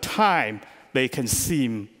 And for the time, they can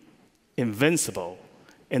seem invincible.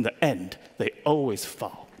 In the end, they always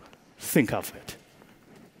fall. Think of it.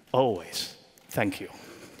 Always. Thank you.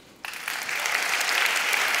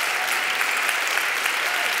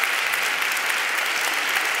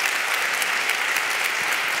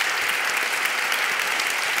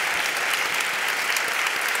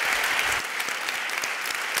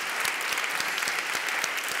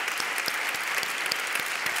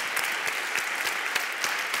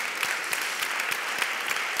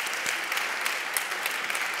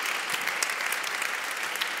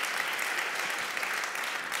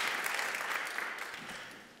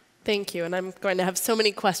 Thank you, and I'm going to have so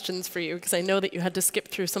many questions for you because I know that you had to skip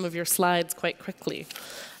through some of your slides quite quickly.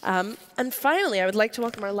 And finally, I would like to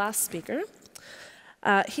welcome our last speaker.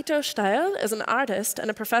 Hito Steil is an artist and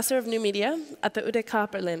a professor of new media at the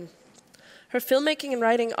UDK Berlin. Her filmmaking and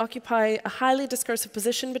writing occupy a highly discursive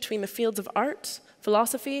position between the fields of art,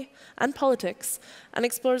 philosophy, and politics, and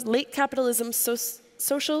explores late capitalism's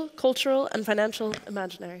social, cultural, and financial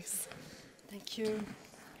imaginaries. Thank you.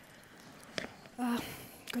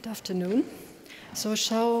 Good afternoon. So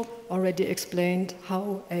Xiao already explained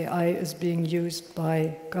how AI is being used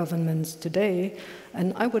by governments today,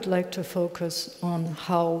 and I would like to focus on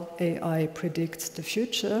how AI predicts the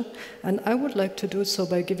future, and I would like to do so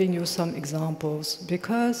by giving you some examples,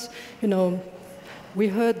 because, you know, we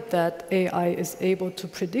heard that AI is able to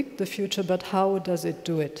predict the future, but how does it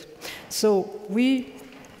do it? So we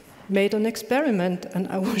made an experiment, and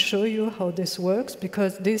I will show you how this works,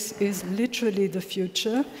 because this is literally the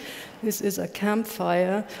future. This is a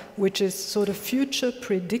campfire, which is sort of future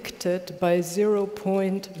predicted by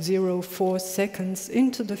 0.04 seconds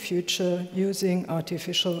into the future using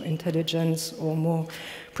artificial intelligence, or more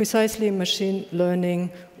precisely machine learning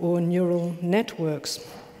or neural networks.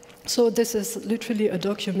 So this is literally a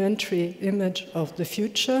documentary image of the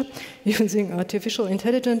future using artificial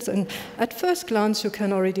intelligence. And at first glance, you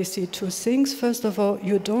can already see two things. First of all,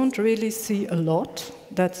 you don't really see a lot.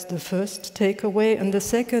 That's the first takeaway. And the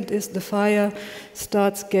second is the fire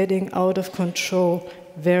starts getting out of control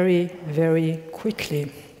very, very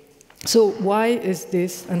quickly. So why is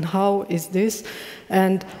this, and how is this,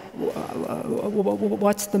 and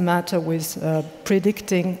what's the matter with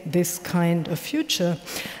predicting this kind of future?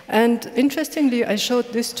 And interestingly, I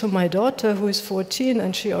showed this to my daughter, who is 14,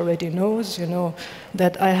 and she already knows, you know,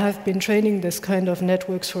 that I have been training this kind of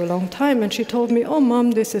networks for a long time. And she told me, "Oh,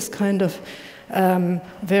 Mom, this is kind of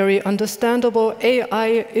very understandable.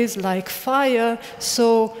 AI is like fire,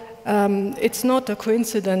 so it's not a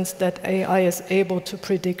coincidence that AI is able to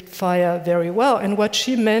predict fire very well." And what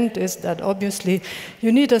she meant is that obviously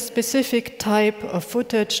you need a specific type of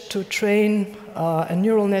footage to train a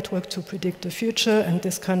neural network to predict the future, and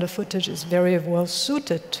this kind of footage is very well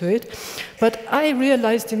suited to it. But I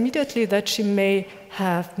realized immediately that she may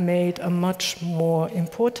have made a much more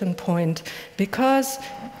important point, because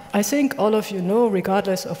I think all of you know,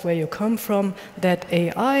 regardless of where you come from, that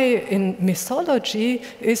AI in mythology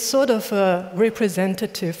is sort of a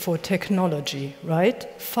representative for technology, right?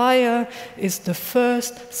 Fire is the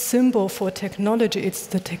first symbol for technology. It's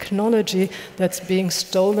the technology that's being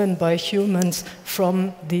stolen by humans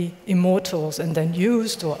from the immortals and then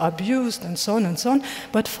used or abused and so on and so on.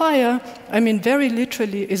 But fire, I mean, very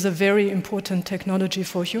literally is a very important technology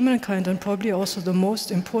for humankind, and probably also the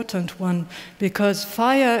most important one, because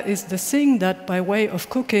fire is the thing that, by way of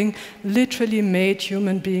cooking, literally made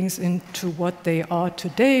human beings into what they are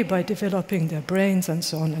today by developing their brains and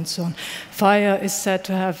so on and so on. Fire is said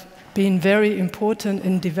to have been very important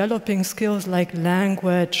in developing skills like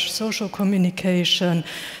language, social communication.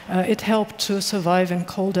 It helped to survive in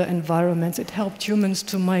colder environments. It helped humans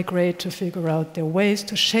to migrate, to figure out their ways,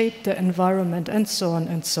 to shape the environment, and so on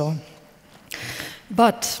and so on.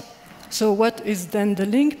 But So what is then the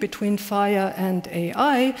link between fire and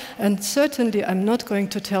AI? And certainly I'm not going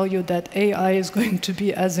to tell you that AI is going to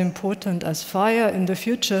be as important as fire in the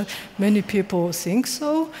future. Many people think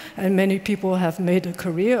so, and many people have made a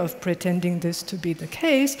career of pretending this to be the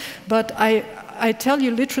case, but I tell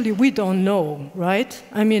you literally, we don't know, right?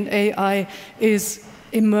 I mean, AI is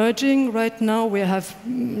emerging right now. We have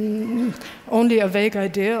only a vague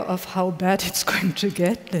idea of how bad it's going to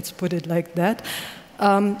get, let's put it like that.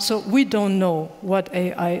 So we don't know what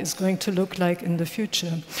AI is going to look like in the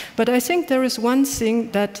future. But I think there is one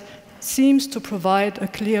thing that seems to provide a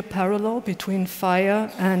clear parallel between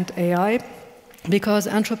fire and AI, because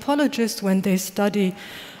anthropologists, when they study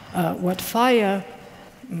what fire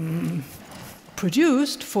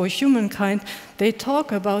produced for humankind, they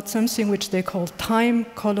talk about something which they call time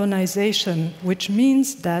colonization, which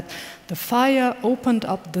means that the fire opened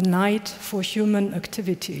up the night for human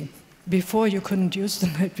activity. Before, you couldn't use the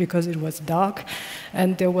night because it was dark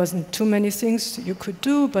and there wasn't too many things you could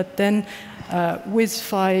do, but then with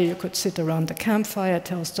fire you could sit around the campfire,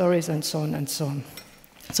 tell stories, and so on and so on.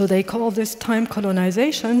 So they call this time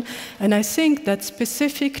colonization, and I think that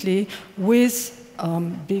specifically with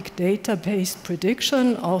big data-based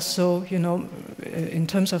prediction, also, you know, in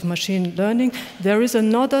terms of machine learning, there is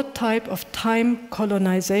another type of time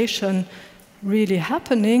colonization really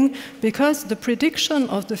happening, because the prediction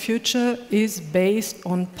of the future is based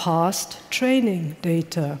on past training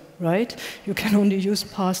data, right? You can only use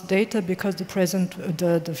past data because the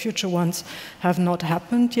future ones have not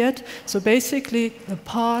happened yet. So basically, the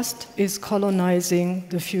past is colonizing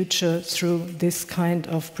the future through this kind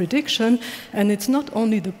of prediction. And it's not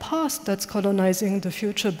only the past that's colonizing the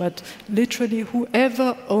future, but literally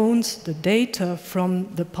whoever owns the data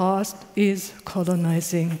from the past is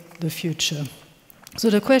colonizing the future.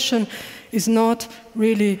 So the question is not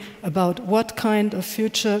really about what kind of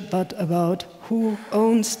future, but about who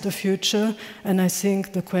owns the future, and I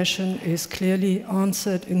think the question is clearly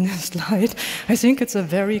answered in this slide. I think it's a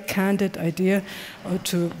very candid idea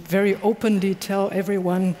to very openly tell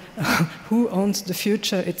everyone who owns the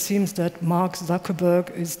future. It seems that Mark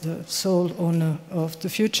Zuckerberg is the sole owner of the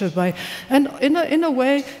future. And in a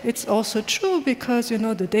way, it's also true, because, you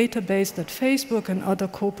know, the database that Facebook and other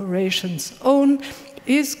corporations own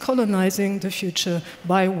is colonizing the future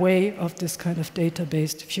by way of this kind of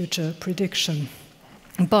data-based future prediction.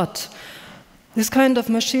 But this kind of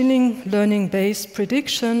machine learning-based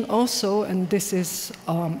prediction also, and this is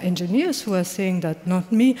engineers who are saying that,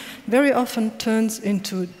 not me, very often turns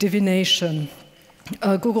into divination.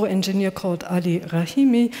 A Google engineer called Ali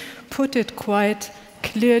Rahimi put it quite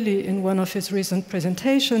clearly in one of his recent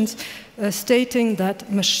presentations, stating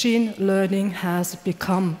that machine learning has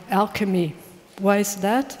become alchemy. Why is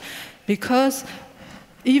that? Because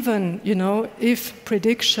even, you know, if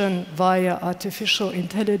prediction via artificial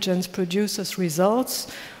intelligence produces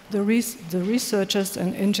results, the researchers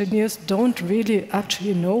and engineers don't really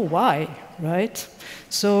actually know why, right?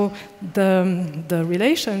 So the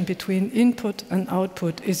relation between input and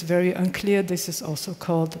output is very unclear. This is also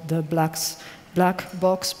called the black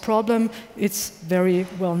box problem. It's very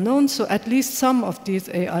well known. So at least some of these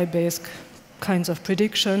AI-based kinds of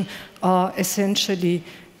prediction are essentially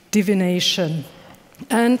divination.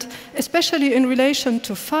 And especially in relation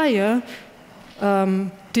to fire,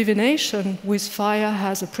 divination with fire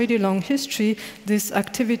has a pretty long history. This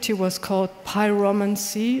activity was called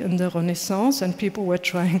pyromancy in the Renaissance, and people were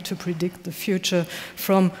trying to predict the future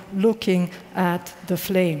from looking at the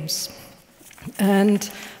flames. And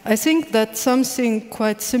I think that something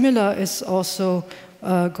quite similar is also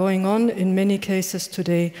going on in many cases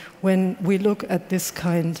today when we look at this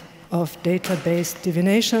kind of data-based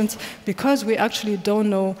divinations, because we actually don't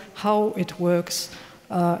know how it works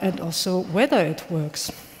and also whether it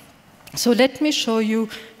works. So let me show you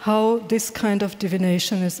how this kind of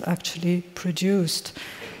divination is actually produced.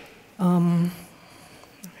 Let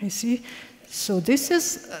me see. So this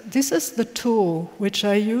is the tool which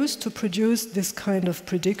I use to produce this kind of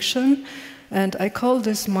prediction. And I call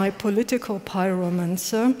this my political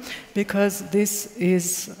pyromancer, because this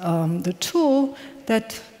is the tool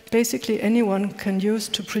that basically anyone can use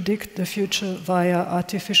to predict the future via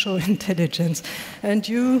artificial intelligence. And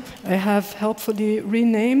I have helpfully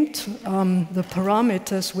renamed the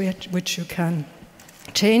parameters which you can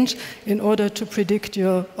change in order to predict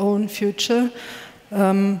your own future.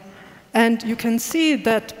 And you can see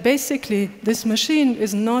that basically this machine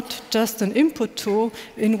is not just an input tool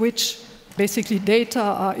in which basically data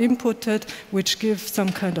are inputted, which give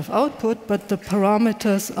some kind of output, but the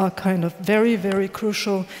parameters are kind of very, very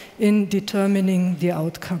crucial in determining the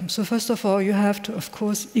outcome. So first of all, you have to, of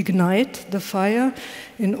course, ignite the fire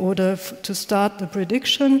in order to start the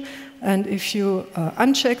prediction. And if you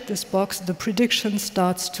uncheck this box, the prediction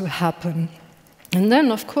starts to happen. And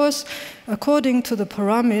then, of course, according to the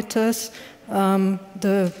parameters,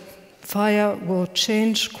 the fire will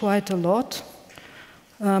change quite a lot.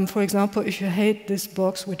 For example, if you hate this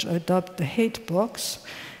box, which I dubbed the hate box,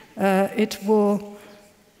 it will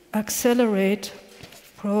accelerate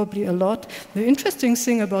probably a lot. The interesting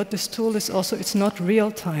thing about this tool is also it's not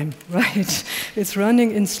real time, right? It's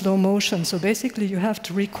running in slow motion. So basically you have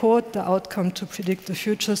to record the outcome to predict the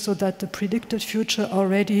future so that the predicted future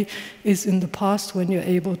already is in the past when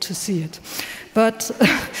you're able to see it. But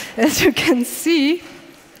as you can see,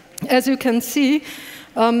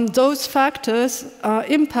 those factors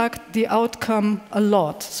impact the outcome a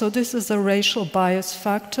lot. So this is a racial bias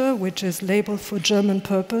factor, which is labeled for German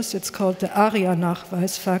purpose. It's called the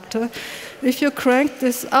ARIA-Nachweis factor. If you crank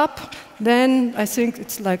this up, then I think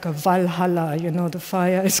it's like a Valhalla, you know, the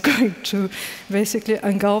fire is going to basically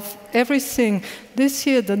engulf everything. This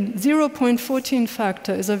here, the 0.14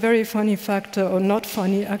 factor, is a very funny factor, or not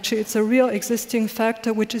funny. Actually, it's a real existing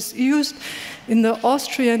factor which is used in the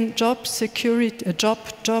Austrian job security,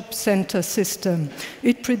 job center system.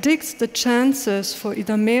 It predicts the chances for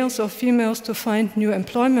either males or females to find new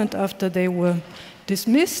employment after they were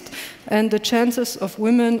dismissed, and the chances of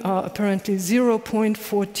women are apparently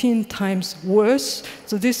 0.14 times worse.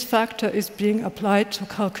 So this factor is being applied to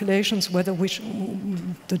calculations whether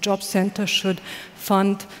the job center should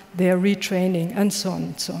fund their retraining, and so on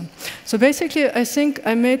and so on. So basically, I think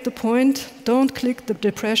I made the point, don't click the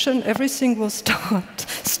depression, everything will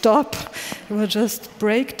stop, it will just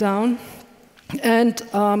break down. And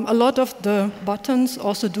a lot of the buttons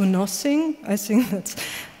also do nothing. I think that's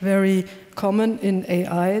very common in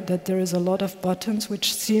AI, that there is a lot of buttons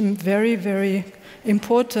which seem very, very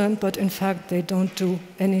important, but in fact they don't do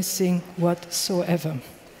anything whatsoever.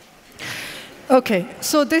 Okay,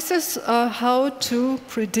 so this is how to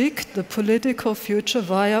predict the political future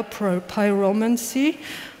via pyromancy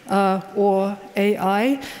or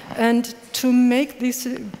AI. And to make this,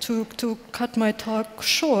 to cut my talk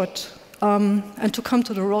short, and to come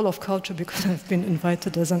to the role of culture, because I've been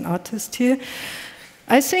invited as an artist here,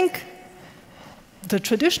 I think the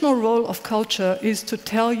traditional role of culture is to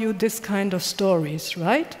tell you this kind of stories,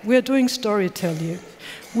 right? We are doing storytelling.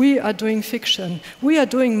 We are doing fiction. We are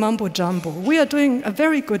doing mumbo-jumbo. We are doing a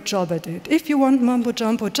very good job at it. If you want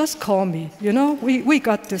mumbo-jumbo, just call me. You know, we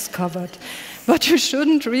got this covered. But you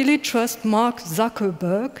shouldn't really trust Mark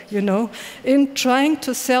Zuckerberg, you know, in trying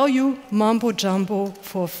to sell you mumbo-jumbo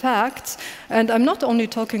for facts. And I'm not only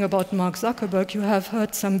talking about Mark Zuckerberg. You have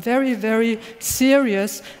heard some very, very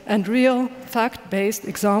serious and real fact-based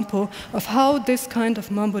example of how this kind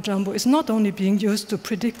of mumbo-jumbo is not only being used to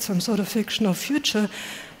predict some sort of fictional future,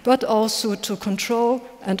 but also to control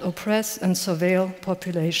and oppress and surveil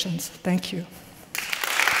populations. Thank you.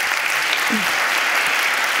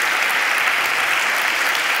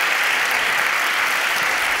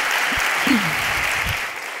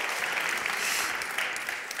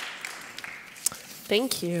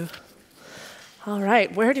 Thank you. All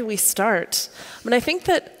right, where do we start? I mean, I think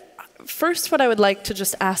that first what I would like to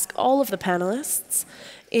just ask all of the panelists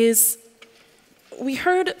is, we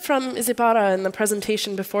heard from Isibara in the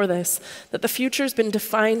presentation before this that the future's been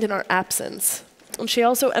defined in our absence. And she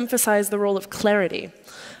also emphasized the role of clarity.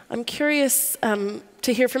 I'm curious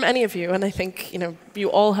to hear from any of you, and I think you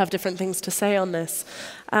all have different things to say on this,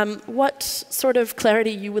 what sort of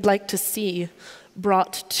clarity you would like to see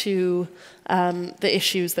brought to the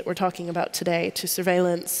issues that we're talking about today, to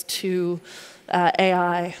surveillance, to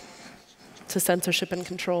AI, to censorship and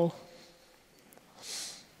control.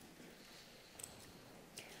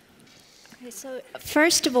 Okay, so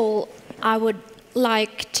first of all, I would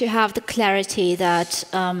like to have the clarity that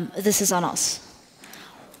this is on us.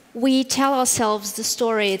 We tell ourselves the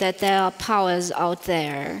story that there are powers out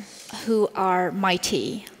there who are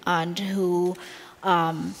mighty and who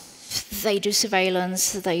they do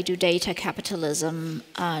surveillance, they do data capitalism,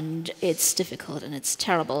 and it's difficult and it's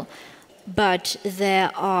terrible. But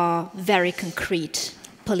there are very concrete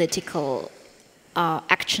political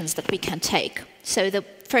actions that we can take. So the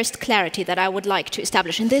first clarity that I would like to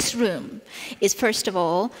establish in this room is, first of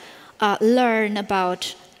all, learn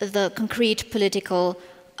about the concrete political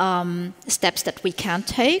steps that we can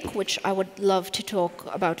take, which I would love to talk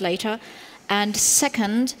about later. And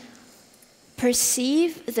second,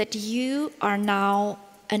 perceive that you are now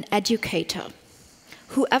an educator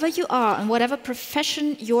whoever you are and whatever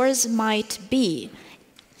profession yours might be,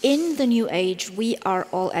 in the new age, we are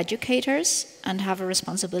all educators and have a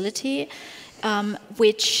responsibility,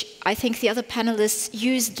 which I think the other panelists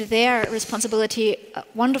used their responsibility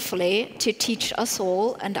wonderfully to teach us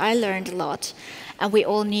all, and I learned a lot, and we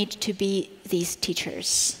all need to be these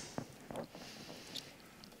teachers.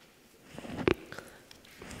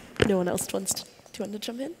 No one else wants to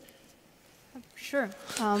jump in? Sure.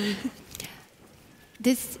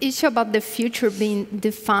 This issue about the future being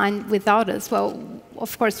defined without us, well,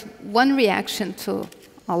 of course, one reaction to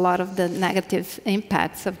a lot of the negative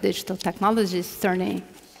impacts of digital technology is turning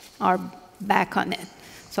our back on it.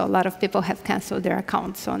 So a lot of people have canceled their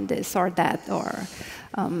accounts on this or that, or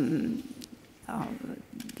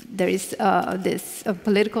there is this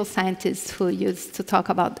political scientist who used to talk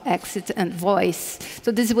about exit and voice.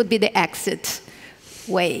 So this would be the exit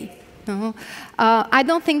way. I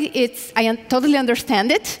don't think it's, I totally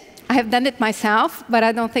understand it. I have done it myself, but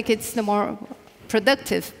I don't think it's the more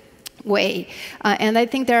productive way. And I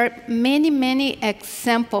think there are many, many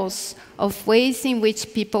examples of ways in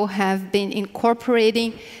which people have been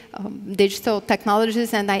incorporating digital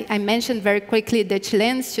technologies. And I mentioned very quickly the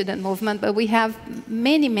Chilean student movement, but we have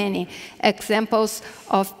many, many examples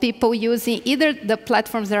of people using either the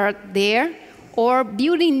platforms that are there or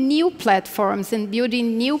building new platforms and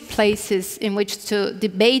building new places in which to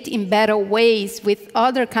debate in better ways with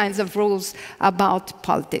other kinds of rules about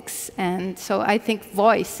politics. And so I think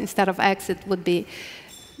voice instead of exit would be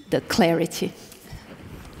the clarity.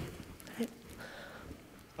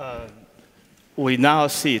 We now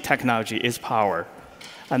see technology is power.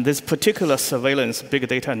 And this particular surveillance big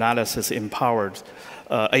data analysis empowered,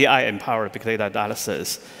 AI-empowered big data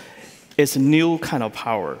analysis is a new kind of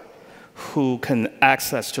power who can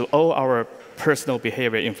access to all our personal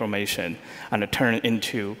behavior information and turn it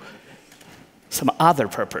into some other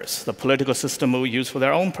purpose. The political system will use for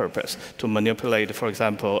their own purpose to manipulate, for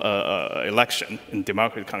example, election in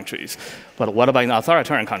democratic countries. But what about in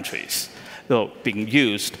authoritarian countries? They're being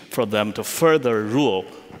used for them to further rule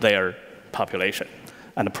their population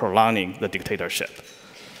and prolonging the dictatorship.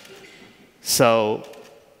 So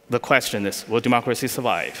the question is, will democracy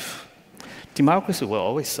survive? Democracy will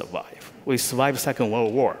always survive. We survived the Second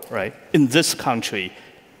World War, right? In this country,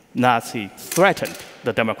 Nazi threatened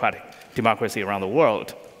the democracy around the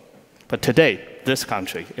world. But today, this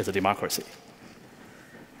country is a democracy.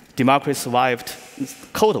 Democracy survived the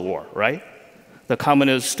Cold War, right? The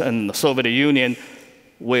Communist and the Soviet Union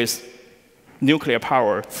with nuclear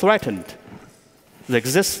power threatened the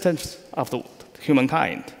existence of the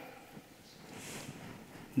humankind.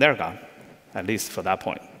 They're gone, at least for that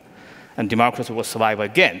point. And democracy will survive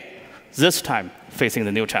again, this time facing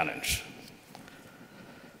the new challenge.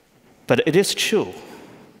 But it is true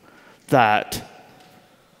that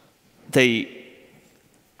the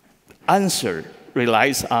answer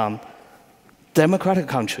relies on democratic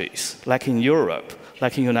countries, like in Europe,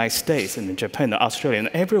 like in the United States, and in Japan, Australia, and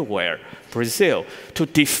everywhere, Brazil, to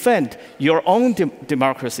defend your own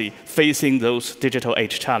democracy facing those digital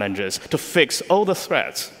age challenges, to fix all the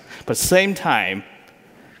threats, but at the same time,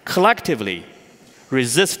 collectively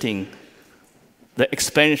resisting the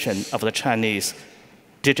expansion of the Chinese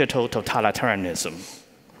digital totalitarianism,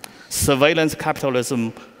 surveillance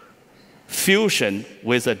capitalism fusion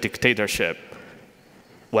with a dictatorship,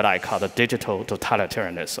 what I call the digital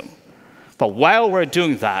totalitarianism. But while we're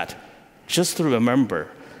doing that, just to remember,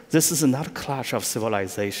 this is not a clash of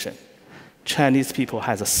civilization. Chinese people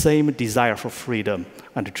have the same desire for freedom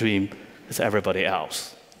and dream as everybody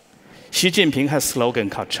else. Xi Jinping has a slogan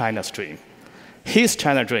called China's Dream. His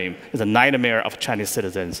China dream is a nightmare of Chinese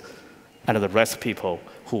citizens and the rest of people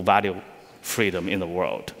who value freedom in the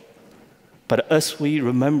world. But as we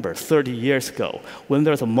remember 30 years ago, when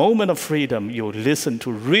there's a moment of freedom, you listen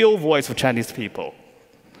to real voice of Chinese people.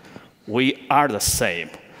 We are the same.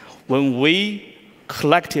 When we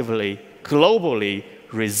collectively, globally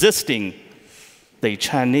resisting the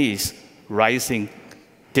Chinese rising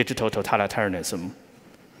digital totalitarianism,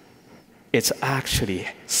 it's actually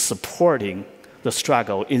supporting the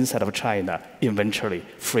struggle inside of China. Eventually,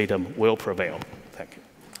 freedom will prevail. Thank you.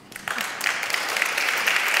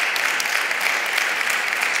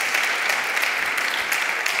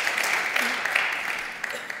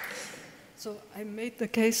 So I made the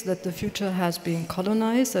case that the future has been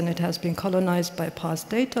colonized, and it has been colonized by past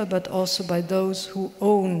data, but also by those who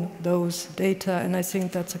own those data, and I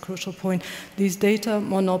think that's a crucial point. These data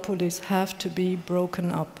monopolies have to be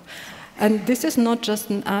broken up. And this is not just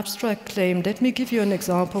an abstract claim. Let me give you an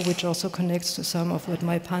example which also connects to some of what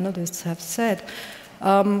my panelists have said.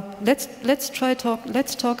 Let's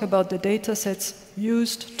talk about the data sets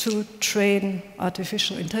used to train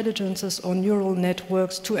artificial intelligences or neural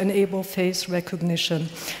networks to enable face recognition.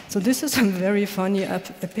 So this is a very funny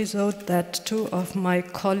episode that two of my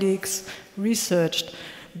colleagues researched.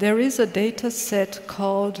 There is a data set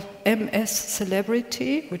called MS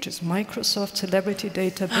Celebrity, which is Microsoft Celebrity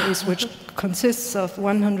Database, which consists of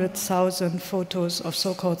 100,000 photos of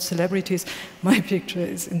so-called celebrities. My picture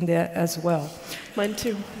is in there as well. Mine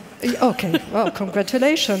too. Okay, well,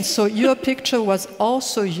 congratulations. So your picture was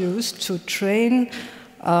also used to train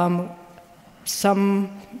some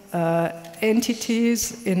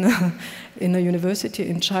entities in a university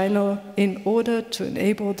in China in order to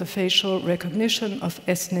enable the facial recognition of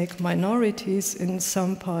ethnic minorities in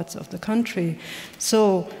some parts of the country.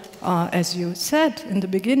 So, as you said in the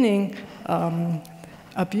beginning,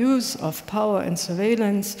 abuse of power and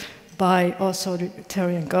surveillance by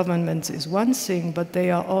authoritarian governments is one thing, but they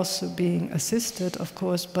are also being assisted, of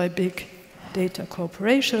course, by big data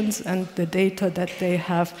corporations, and the data that they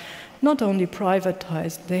have not only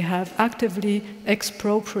privatized, they have actively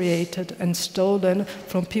expropriated and stolen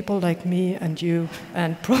from people like me and you,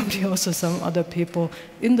 and probably also some other people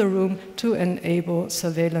in the room, to enable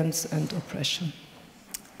surveillance and oppression.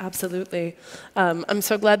 Absolutely. I'm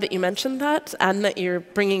so glad that you mentioned that and that you're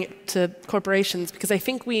bringing it to corporations, because I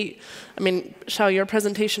think Xiao, your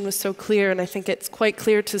presentation was so clear, and I think it's quite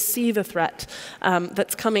clear to see the threat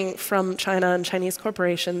that's coming from China and Chinese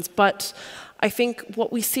corporations. But I think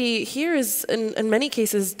what we see here is, in many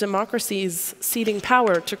cases, democracies ceding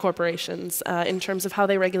power to corporations in terms of how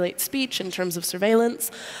they regulate speech, in terms of surveillance.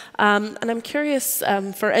 And I'm curious,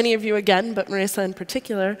 for any of you again, but Marissa in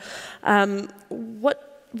particular,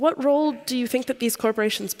 what role do you think that these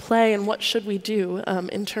corporations play, and what should we do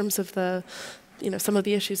in terms of some of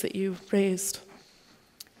the issues that you raised?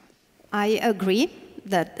 I agree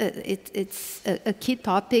that it's a key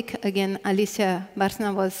topic. Again, Alicia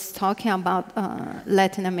Barcena was talking about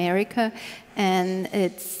Latin America, and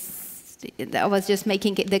I was just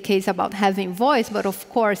making the case about having voice, but of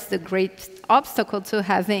course the great obstacle to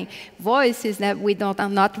having voice is that we are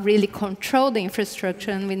not really control the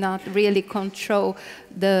infrastructure, and we not really control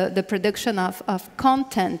the production of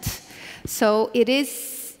content. So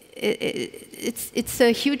it's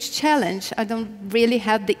a huge challenge. I don't really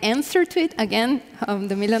have the answer to it. Again,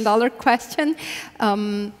 the million-dollar question.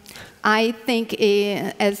 I think,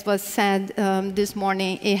 as was said this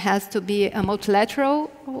morning, it has to be a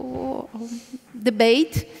multilateral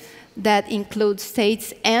debate that includes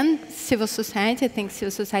states and civil society. I think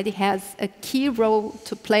civil society has a key role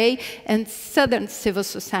to play, and southern civil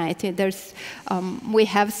society. We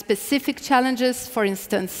have specific challenges. For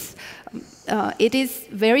instance, it is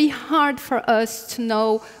very hard for us to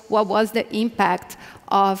know what was the impact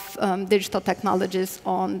of digital technologies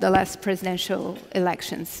on the last presidential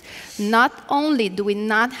elections. Not only do we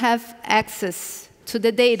not have access to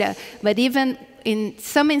the data, but even in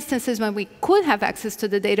some instances when we could have access to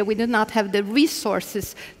the data, we do not have the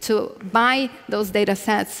resources to buy those data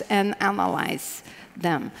sets and analyze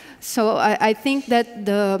them. So I think that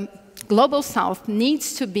the Global South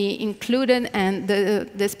needs to be included, and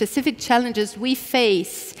the specific challenges we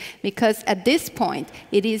face, because at this point,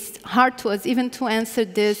 it is hard to us even to answer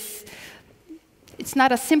this. It's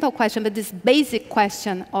not a simple question, but this basic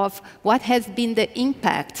question of what has been the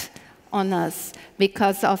impact on us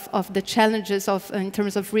because of the challenges in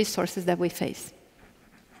terms of resources that we face.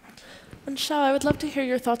 And Xiao, I would love to hear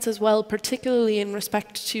your thoughts as well, particularly in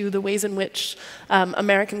respect to the ways in which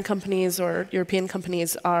American companies or European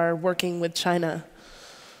companies are working with China.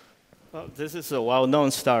 Well, this is a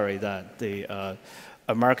well-known story that the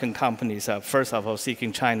American companies are, first of all,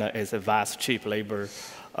 seeking China as a vast, cheap labor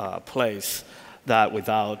place, that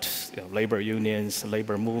without labor unions,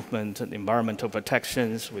 labor movement, and environmental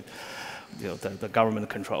protections, with the government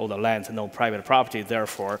control the land, no private property.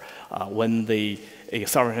 Therefore, when the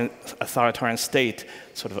authoritarian state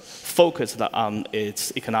sort of focused on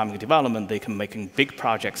its economic development, they can make big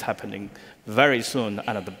projects happening very soon,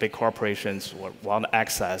 and the big corporations want to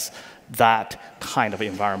access that kind of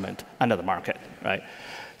environment under the market, right?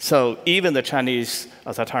 So even the Chinese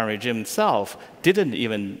authoritarian regime itself didn't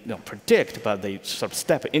even predict, but they sort of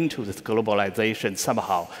step into this globalization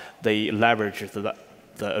somehow. They leverage the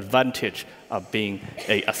advantage of being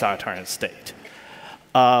an authoritarian state.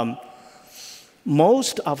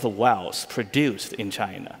 Most of the wealth produced in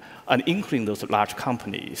China, and including those large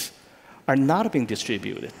companies, are not being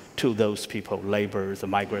distributed to those people, laborers, the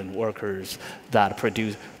migrant workers that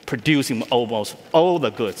producing almost all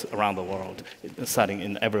the goods around the world, selling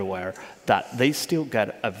in everywhere, that they still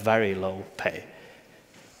get a very low pay.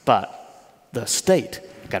 But the state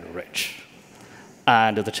get rich.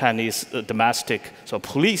 And the Chinese domestic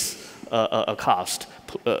police cost,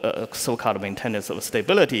 so-called maintenance of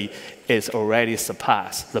stability, is already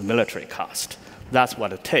surpassed the military cost. That's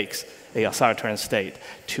what it takes, an authoritarian state,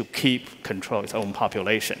 to keep control of its own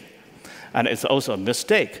population. And it's also a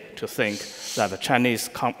mistake to think that the Chinese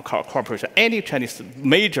corporation, any Chinese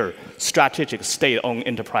major strategic state-owned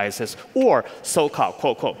enterprises or so-called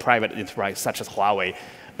quote-unquote private enterprises such as Huawei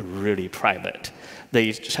are really private.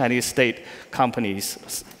 The Chinese state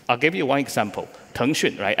companies, I'll give you one example,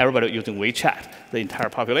 Tengxun, right? Everybody using WeChat, the entire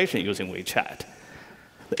population using WeChat.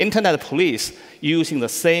 The internet police using the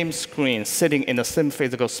same screen, sitting in the same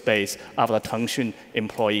physical space of the Tengxun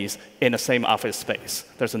employees in the same office space.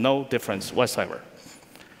 There's no difference whatsoever.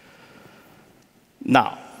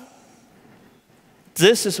 Now,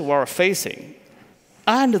 this is what we're facing.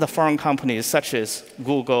 And the foreign companies such as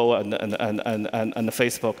Google and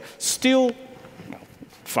Facebook still,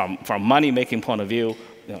 from money-making point of view,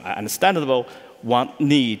 understandable,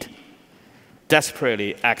 need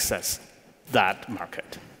desperately access that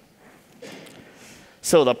market.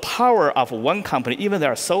 So the power of one company, even they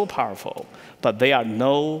are so powerful, but they are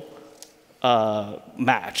no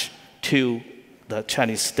match to the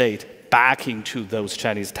Chinese state backing to those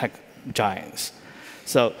Chinese tech giants.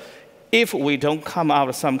 So if we don't come out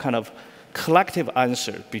with some kind of collective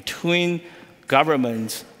answer between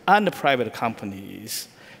governments and the private companies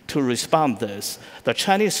to respond to this, the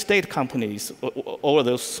Chinese state companies, or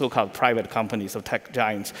those so-called private companies of tech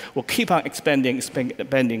giants, will keep on expanding,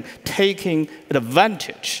 taking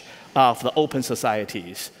advantage of the open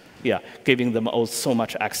societies, giving them all so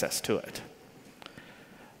much access to it.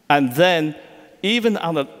 And then, even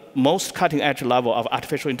on the most cutting-edge level of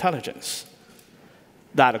artificial intelligence,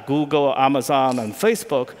 that Google, Amazon, and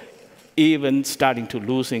Facebook even starting to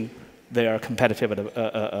losing their competitive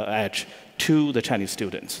edge to the Chinese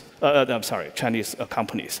students. Chinese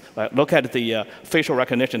companies. Right? Look at the facial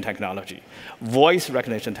recognition technology, voice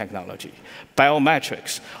recognition technology,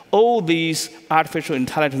 biometrics, all these artificial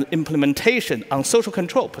intelligence implementation on social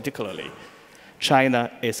control particularly.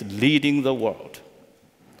 China is leading the world,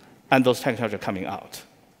 and those technologies are coming out.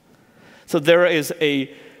 So there is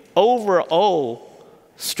a overall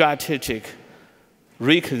strategic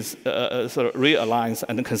realigns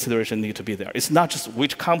and consideration need to be there. It's not just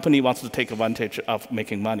which company wants to take advantage of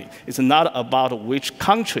making money. It's not about which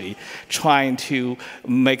country trying to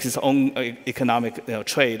make its own economic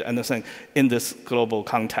trade and thing in this global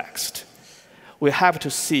context. We have to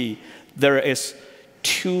see there is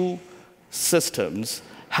two systems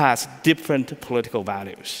has different political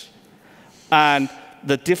values. And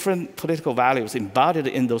the different political values embodied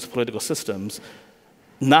in those political systems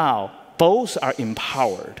now both are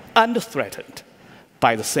empowered and threatened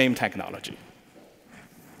by the same technology.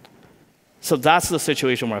 So that's the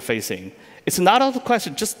situation we're facing. It's not a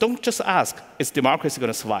question, don't just ask, is democracy going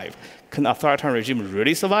to survive? Can authoritarian regime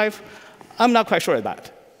really survive? I'm not quite sure of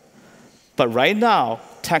that. But right now,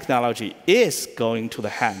 technology is going to the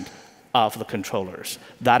hand of the controllers.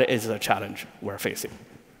 That is the challenge we're facing.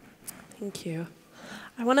 Thank you.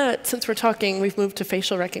 I want to, since we're talking, we've moved to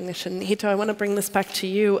facial recognition. Hito, I want to bring this back to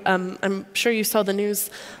you. I'm sure you saw the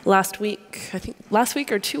news last week, I think last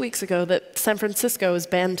week or 2 weeks ago, that San Francisco has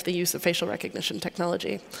banned the use of facial recognition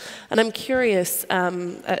technology. And I'm curious,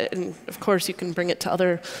 and of course you can bring it to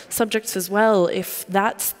other subjects as well, if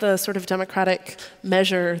that's the sort of democratic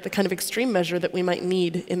measure, the kind of extreme measure that we might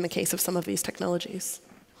need in the case of some of these technologies.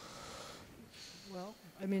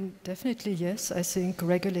 I mean, definitely yes. I think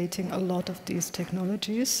regulating a lot of these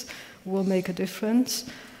technologies will make a difference.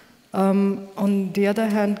 On the other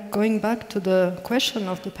hand, going back to the question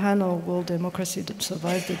of the panel, will democracy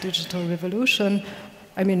survive the digital revolution?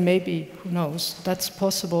 I mean, maybe, who knows? That's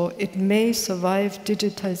possible. It may survive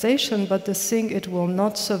digitization, but the thing it will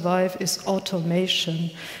not survive is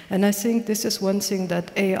automation. And I think this is one thing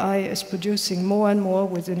that AI is producing more and more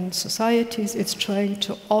within societies. It's trying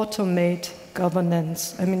to automate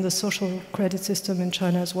governance. I mean, the social credit system in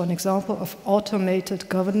China is one example of automated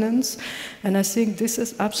governance. And I think this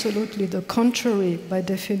is absolutely the contrary, by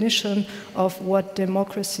definition, of what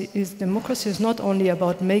democracy is. Democracy is not only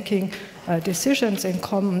about making decisions in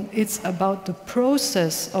common, it's about the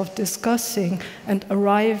process of discussing and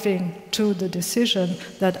arriving to the decision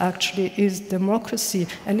that actually is democracy.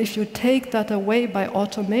 And if you take that away by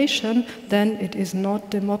automation, then it is not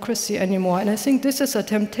democracy anymore. And I think this is a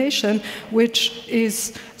temptation which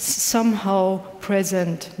is somehow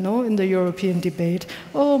present, no, in the European debate.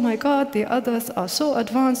 Oh my God, the others are so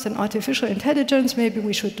advanced in artificial intelligence, maybe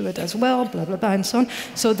we should do it as well, blah, blah, blah, and so on.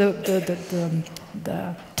 So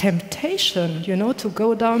the temptation, you know, to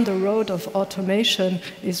go down the road of automation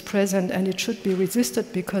is present, and it should be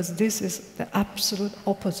resisted, because this is the absolute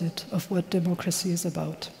opposite of what democracy is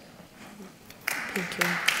about. Thank you.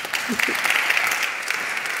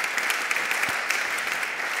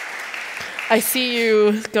 I see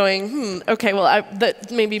you going, okay, well,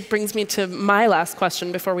 that maybe brings me to my last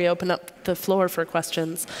question before we open up the floor for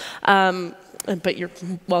questions. But you're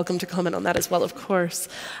welcome to comment on that as well, of course.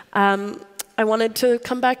 I wanted to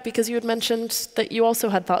come back because you had mentioned that you also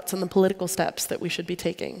had thoughts on the political steps that we should be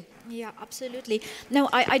taking. Yeah, absolutely. No,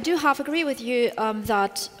 I do agree with you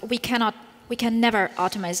that we can never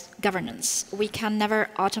automate governance. We can never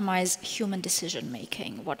automate human decision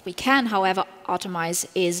making. What we can, however, automate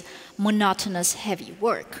is monotonous, heavy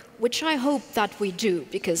work, which I hope that we do,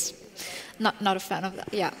 because not a fan of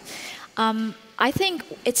that. Yeah, I think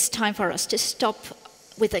it's time for us to stop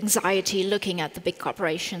with anxiety looking at the big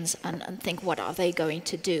corporations and think, what are they going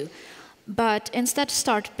to do? But instead,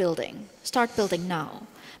 start building now.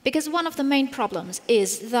 Because one of the main problems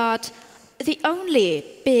is that the only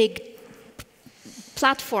big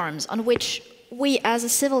platforms on which we as a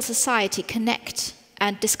civil society connect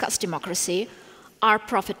and discuss democracy are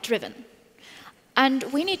profit-driven. And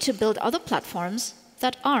we need to build other platforms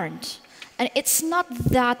that aren't. And it's not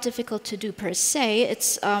that difficult to do per se.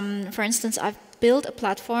 It's, for instance, I've built a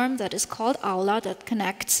platform that is called Aula that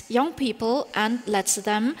connects young people and lets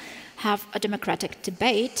them have a democratic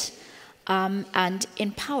debate and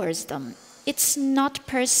empowers them. It's not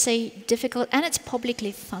per se difficult, and it's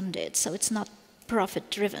publicly funded, so it's not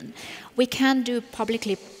profit-driven. We can do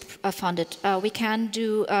publicly funded, we can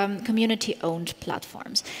do community-owned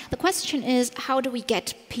platforms. The question is, how do we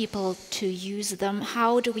get people to use them?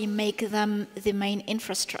 How do we make them the main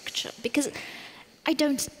infrastructure? Because I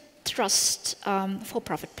don't trust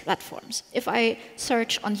for-profit platforms. If I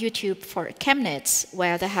search on YouTube for Chemnitz,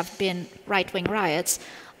 where there have been right-wing riots,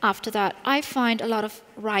 after that, I find a lot of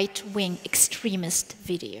right-wing extremist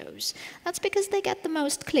videos. That's because they get the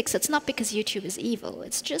most clicks. It's not because YouTube is evil.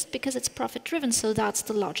 It's just because it's profit-driven, so that's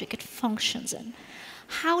the logic it functions in.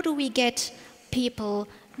 How do we get people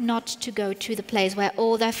not to go to the place where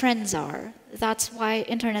all their friends are? That's why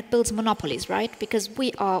internet builds monopolies, right? Because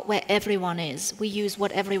we are where everyone is. We use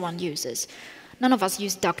what everyone uses. None of us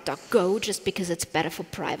use DuckDuckGo just because it's better for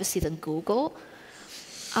privacy than Google.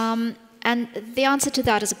 And the answer to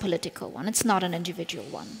that is a political one. It's not an individual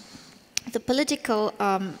one. The political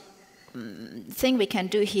thing we can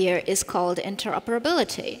do here is called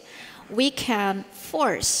interoperability. We can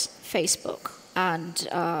force Facebook and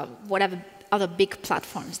whatever other big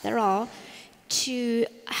platforms there are to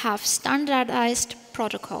have standardized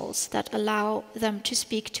protocols that allow them to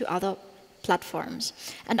speak to other platforms.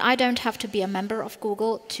 And I don't have to be a member of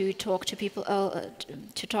Google to talk to people on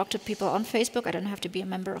Facebook. I don't have to be a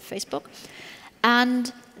member of Facebook.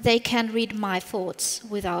 And they can read my thoughts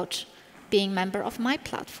without being a member of my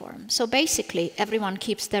platform. So basically, everyone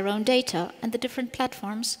keeps their own data, and the different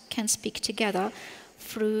platforms can speak together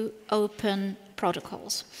through open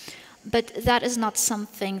protocols. But that is not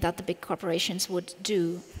something that the big corporations would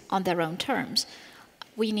do on their own terms.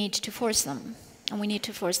 We need to force them. And we need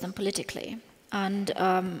to force them politically. And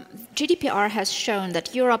GDPR has shown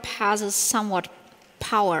that Europe has a somewhat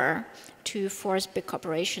power to force big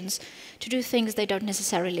corporations to do things they don't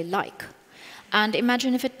necessarily like. And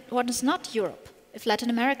imagine if it was not Europe, if Latin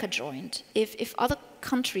America joined, if other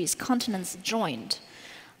countries, continents joined.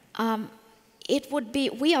 It would be,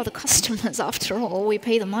 we are the customers after all, we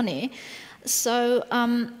pay the money. So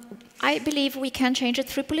I believe we can change it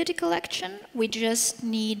through political action. We just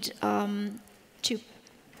need to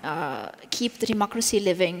keep the democracy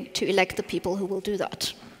living, to elect the people who will do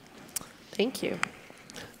that. Thank you.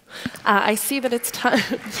 I see that it's time.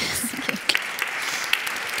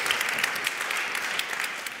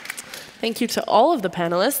 Thank you to all of the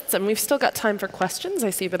panelists, and we've still got time for questions. I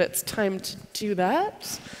see that it's time to do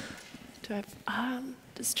that. Do I have,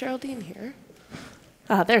 is Geraldine here?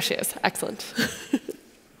 There she is. Excellent.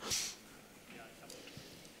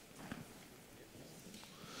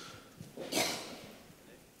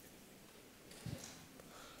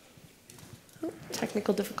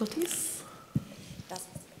 Technical difficulties?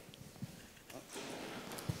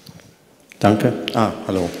 Danke.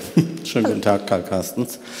 Hallo. Schönen guten Tag, Karl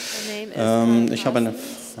Carstens. Ich habe eine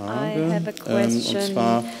Frage, und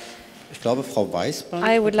zwar, ich glaube, Frau Weisband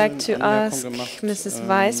I would like to ask Mrs.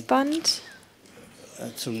 Weisband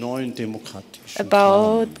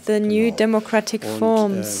about the new democratic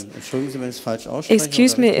forms.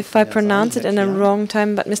 Excuse me if I pronounce it in a wrong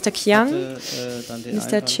time, but Mr. Chiang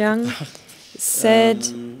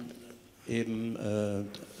said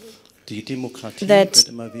that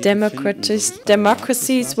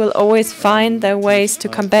democracies will always find their ways to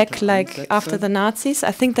come back like after the Nazis.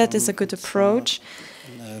 I think that is a good approach.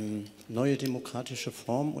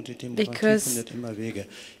 Because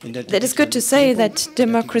it is good to say that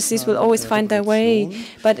democracies will always find their way,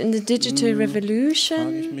 but in the digital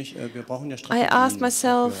revolution, I asked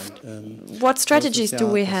myself, what strategies do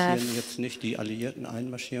we have?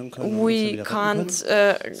 We can't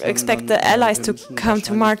expect the allies to come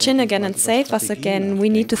to march in again and save us again. We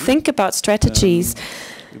need to think about strategies,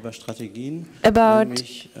 about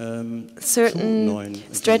certain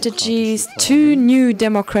strategies to new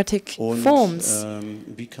democratic forms.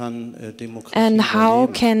 And how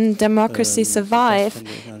can democracy survive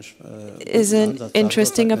is an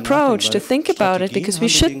interesting approach to think about it, because we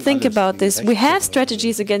should think about this. We have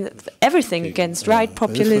strategies against everything, against right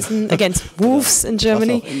populism, against wolves in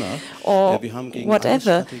Germany, or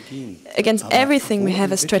whatever. Against everything we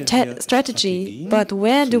have a strategy, but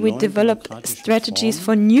where do we develop strategies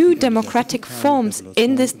for new democratic forms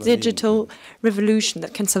in this digital revolution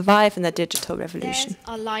that can survive in the digital revolution?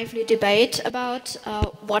 There's a lively debate about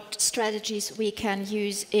what strategies we can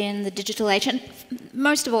use in the digital age, and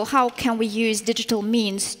most of all, how can we use digital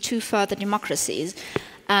means to further democracies.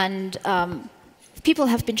 And people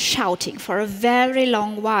have been shouting for a very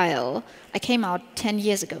long while, I came out 10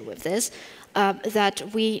 years ago with this, that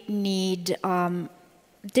we need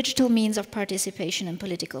digital means of participation in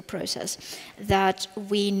political process, that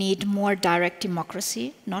we need more direct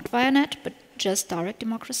democracy, not via net, but just direct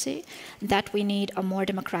democracy, that we need a more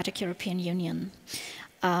democratic European Union.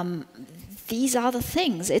 These are the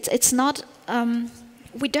things. It's not,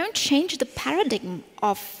 we don't change the paradigm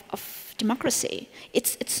of democracy.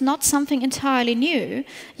 It's not something entirely new.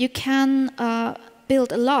 You can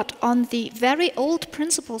build a lot on the very old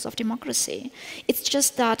principles of democracy. It's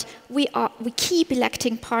just that we keep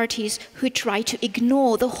electing parties who try to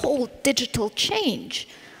ignore the whole digital change.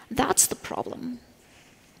 That's the problem.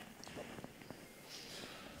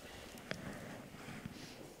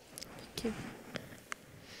 Thank you.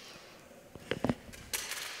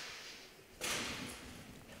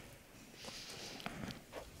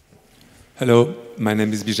 Hello, my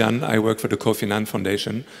name is Bijan. I work for the Kofi Annan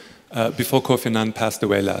Foundation. Before Kofi Annan passed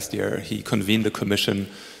away last year, he convened the commission,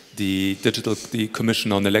 the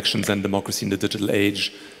Commission on Elections and Democracy in the Digital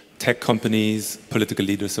Age. Tech companies, political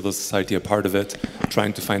leaders, civil society are part of it,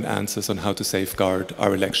 trying to find answers on how to safeguard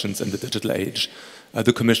our elections in the digital age.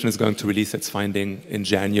 The commission is going to release its finding in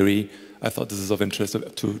January. I thought this is of interest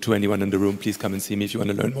to anyone in the room. Please come and see me if you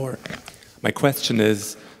want to learn more. My question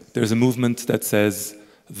is, there's a movement that says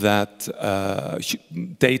that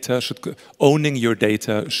owning your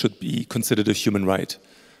data should be considered a human right.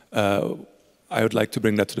 I would like to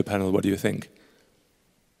bring that to the panel. What do you think?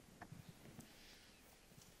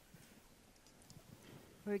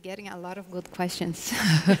 We're getting a lot of good questions,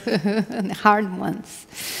 and hard ones.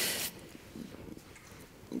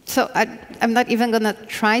 So I'm not even going to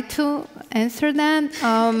try to answer that.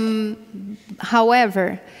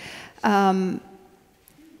 However,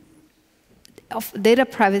 of data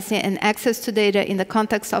privacy and access to data in the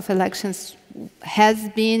context of elections has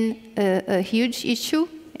been a huge issue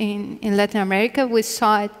in Latin America. We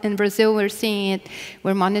saw it in Brazil, we're seeing it,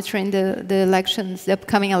 we're monitoring the elections, the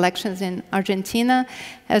upcoming elections in Argentina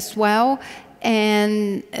as well.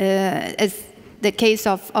 And as the case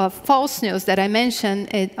of false news that I mentioned,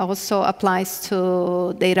 it also applies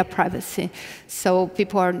to data privacy. So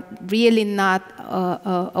people are really not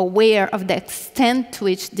aware of the extent to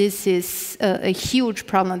which this is a huge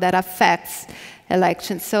problem that affects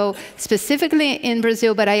elections. So specifically in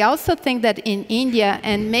Brazil, but I also think that in India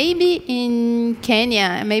and maybe in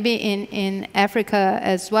Kenya, maybe in Africa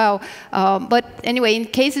as well. But anyway, in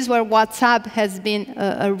cases where WhatsApp has been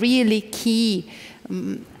a really key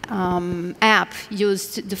app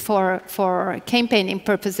used for campaigning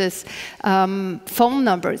purposes, phone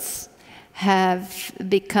number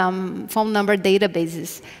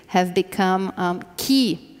databases have become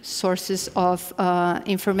key sources of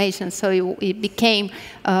information. So it became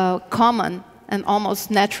common and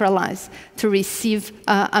almost naturalized to receive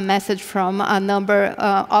a message from a number,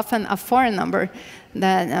 often a foreign number,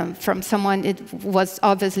 that from someone it was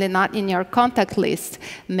obviously not in your contact list,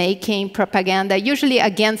 making propaganda, usually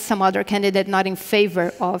against some other candidate, not in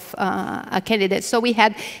favor of a candidate. So we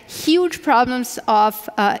had huge problems of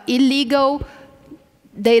illegal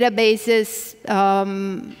databases,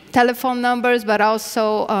 telephone numbers, but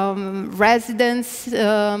also residence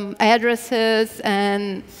addresses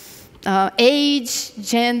and age,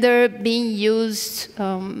 gender being used,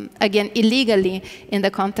 again, illegally in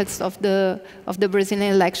the context of the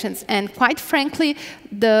Brazilian elections. And quite frankly,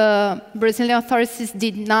 the Brazilian authorities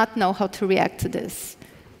did not know how to react to this.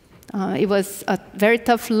 It was a very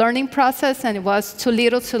tough learning process, and it was too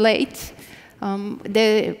little, too late.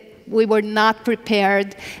 We were not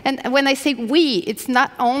prepared. And when I say we, it's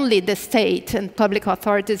not only the state and public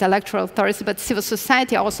authorities, electoral authorities, but civil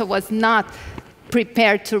society also was not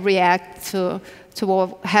prepared to react to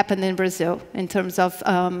what happened in Brazil in terms of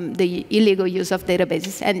the illegal use of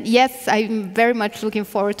databases. And yes, I'm very much looking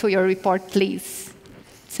forward to your report. Please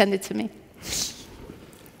send it to me.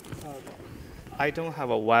 I don't have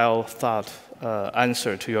a well-thought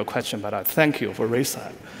answer to your question, but I thank you for raising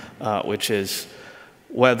that, which is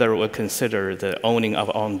whether we consider the owning of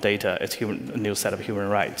our own data as a new set of human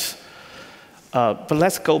rights. But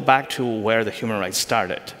let's go back to where the human rights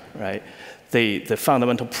started, right? The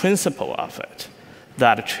fundamental principle of it,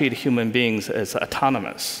 that treat human beings as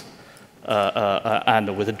autonomous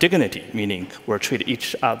and with dignity, meaning we're treat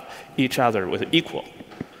each other with equal,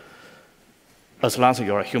 as long as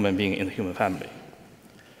you're a human being in the human family.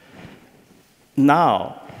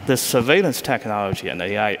 Now, the surveillance technology and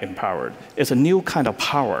AI empowered is a new kind of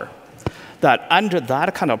power that under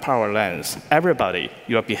that kind of power lens, everybody,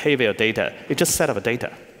 your behavior data, it's just a set of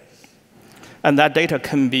data. And that data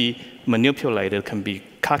can be manipulated, can be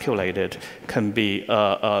calculated, can be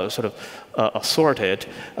sorted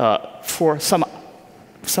for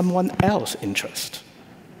someone else's interest.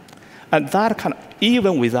 And that kind of,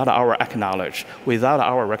 even without our acknowledge, without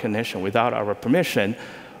our recognition, without our permission,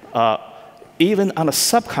 even on a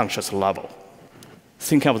subconscious level,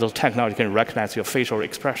 thinking of those technology can recognize your facial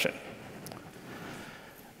expression.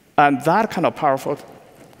 And that kind of powerful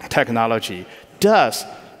technology does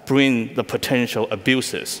bring the potential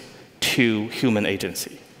abuses to human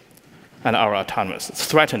agency and our autonomy. It's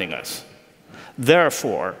threatening us.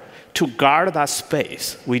 Therefore, to guard that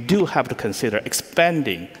space, we do have to consider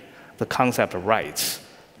expanding the concept of rights,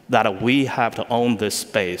 that we have to own this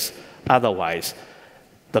space. Otherwise,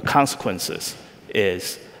 the consequences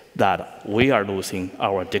is that we are losing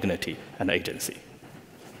our dignity and agency.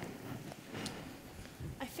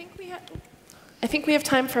 I think we have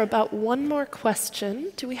time for about one more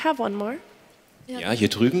question. Do we have one more? Ja, hier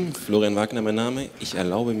drüben, Florian Wagner, mein Name. Ich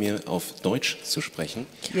erlaube mir, auf Deutsch zu sprechen.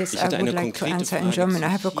 Yes, I would like to answer in German. I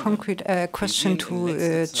have a concrete question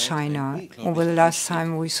to China. Over the last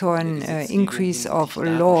time, we saw an increase of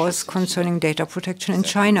laws concerning data protection in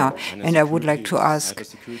China. And I would like to ask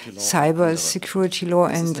cyber security law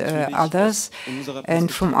and others.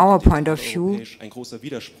 And from our point of view,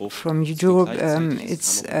 from Europe,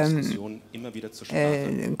 it's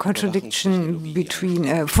a contradiction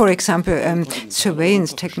between, for example,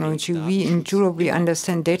 surveillance technology. We in Europe, we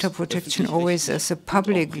understand data protection always as a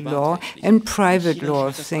public law and private law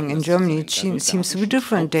thing. In Germany, it seems to be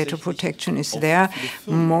different. Data protection is there,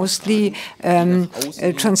 mostly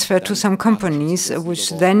transferred to some companies, which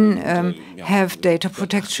then have data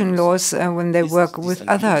protection laws when they work with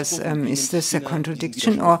others. Is this a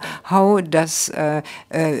contradiction, or how does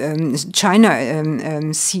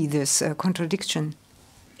China see this contradiction?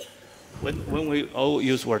 When we all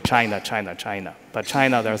use the word China, China, China, but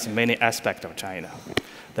China, there's many aspects of China.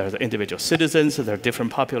 There's the individual citizens, there are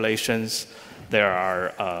different populations, there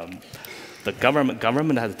are the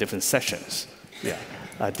government has different sessions,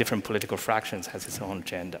 different political fractions has its own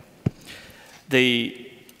agenda.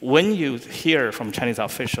 When you hear from Chinese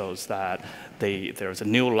officials that there's a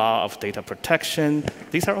new law of data protection,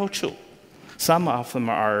 these are all true. Some of them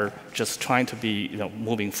are just trying to be,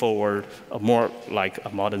 moving forward more like a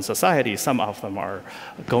modern society. Some of them are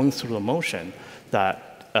going through the motion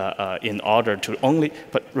that in order to only,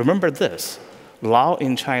 but remember this, law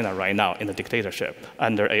in China right now in the dictatorship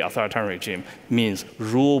under an authoritarian regime means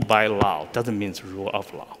rule by law, doesn't mean rule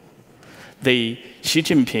of law. Xi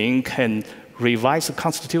Jinping can revise the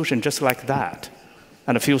constitution just like that,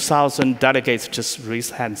 and a few thousand delegates just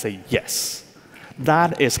raise hands and say yes.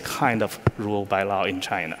 That is kind of rule by law in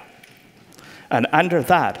China. And under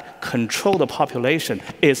that, control the population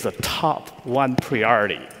is the top one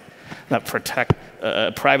priority. That protect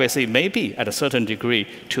privacy may be at a certain degree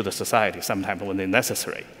to the society sometimes when it's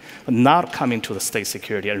necessary, but not coming to the state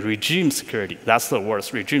security and regime security. That's the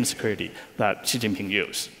worst, regime security that Xi Jinping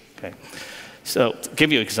used. Okay? So to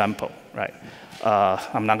give you an example, right?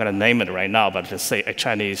 I'm not going to name it right now, but just say a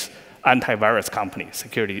Chinese antivirus company,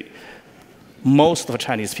 security. Most of the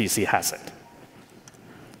Chinese PC has it.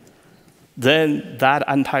 Then that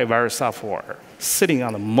antivirus software sitting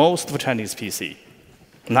on most of the Chinese PC,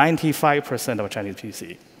 95% of Chinese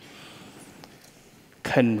PC,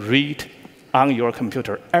 can read on your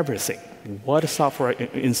computer everything. What software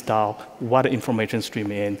install, what information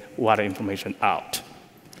stream in, what information out.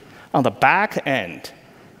 On the back end,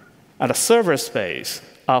 at the server space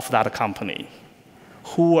of that company,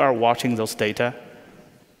 who are watching those data?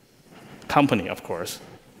 Company, of course,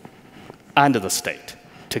 and the state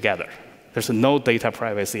together. There's no data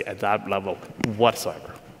privacy at that level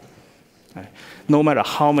whatsoever. Right? No matter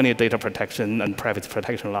how many data protection and privacy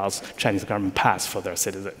protection laws Chinese government pass for their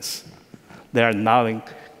citizens, they are not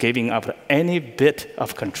giving up any bit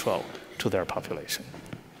of control to their population.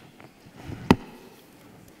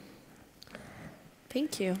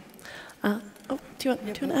 Thank you. Do you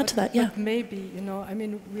want to add to that? Yeah. But maybe, I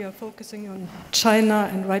mean, we are focusing on China,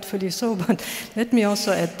 and rightfully so, but let me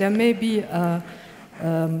also add, there may be a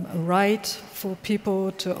right for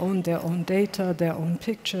people to own their own data, their own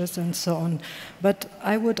pictures, and so on. But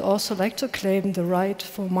I would also like to claim the right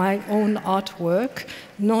for my own artwork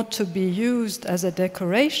not to be used as a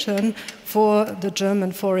decoration for the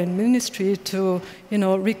German Foreign Ministry to,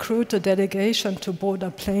 recruit a delegation to board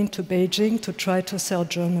a plane to Beijing to try to sell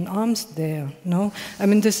German arms there. No, I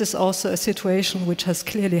mean, this is also a situation which has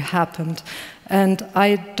clearly happened. And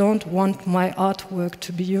I don't want my artwork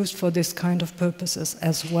to be used for this kind of purposes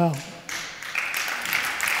as well.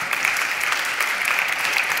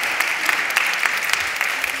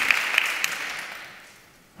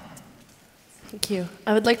 Thank you.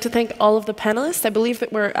 I would like to thank all of the panelists. I believe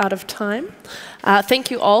that we're out of time. Thank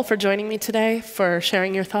you all for joining me today, for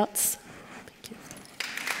sharing your thoughts.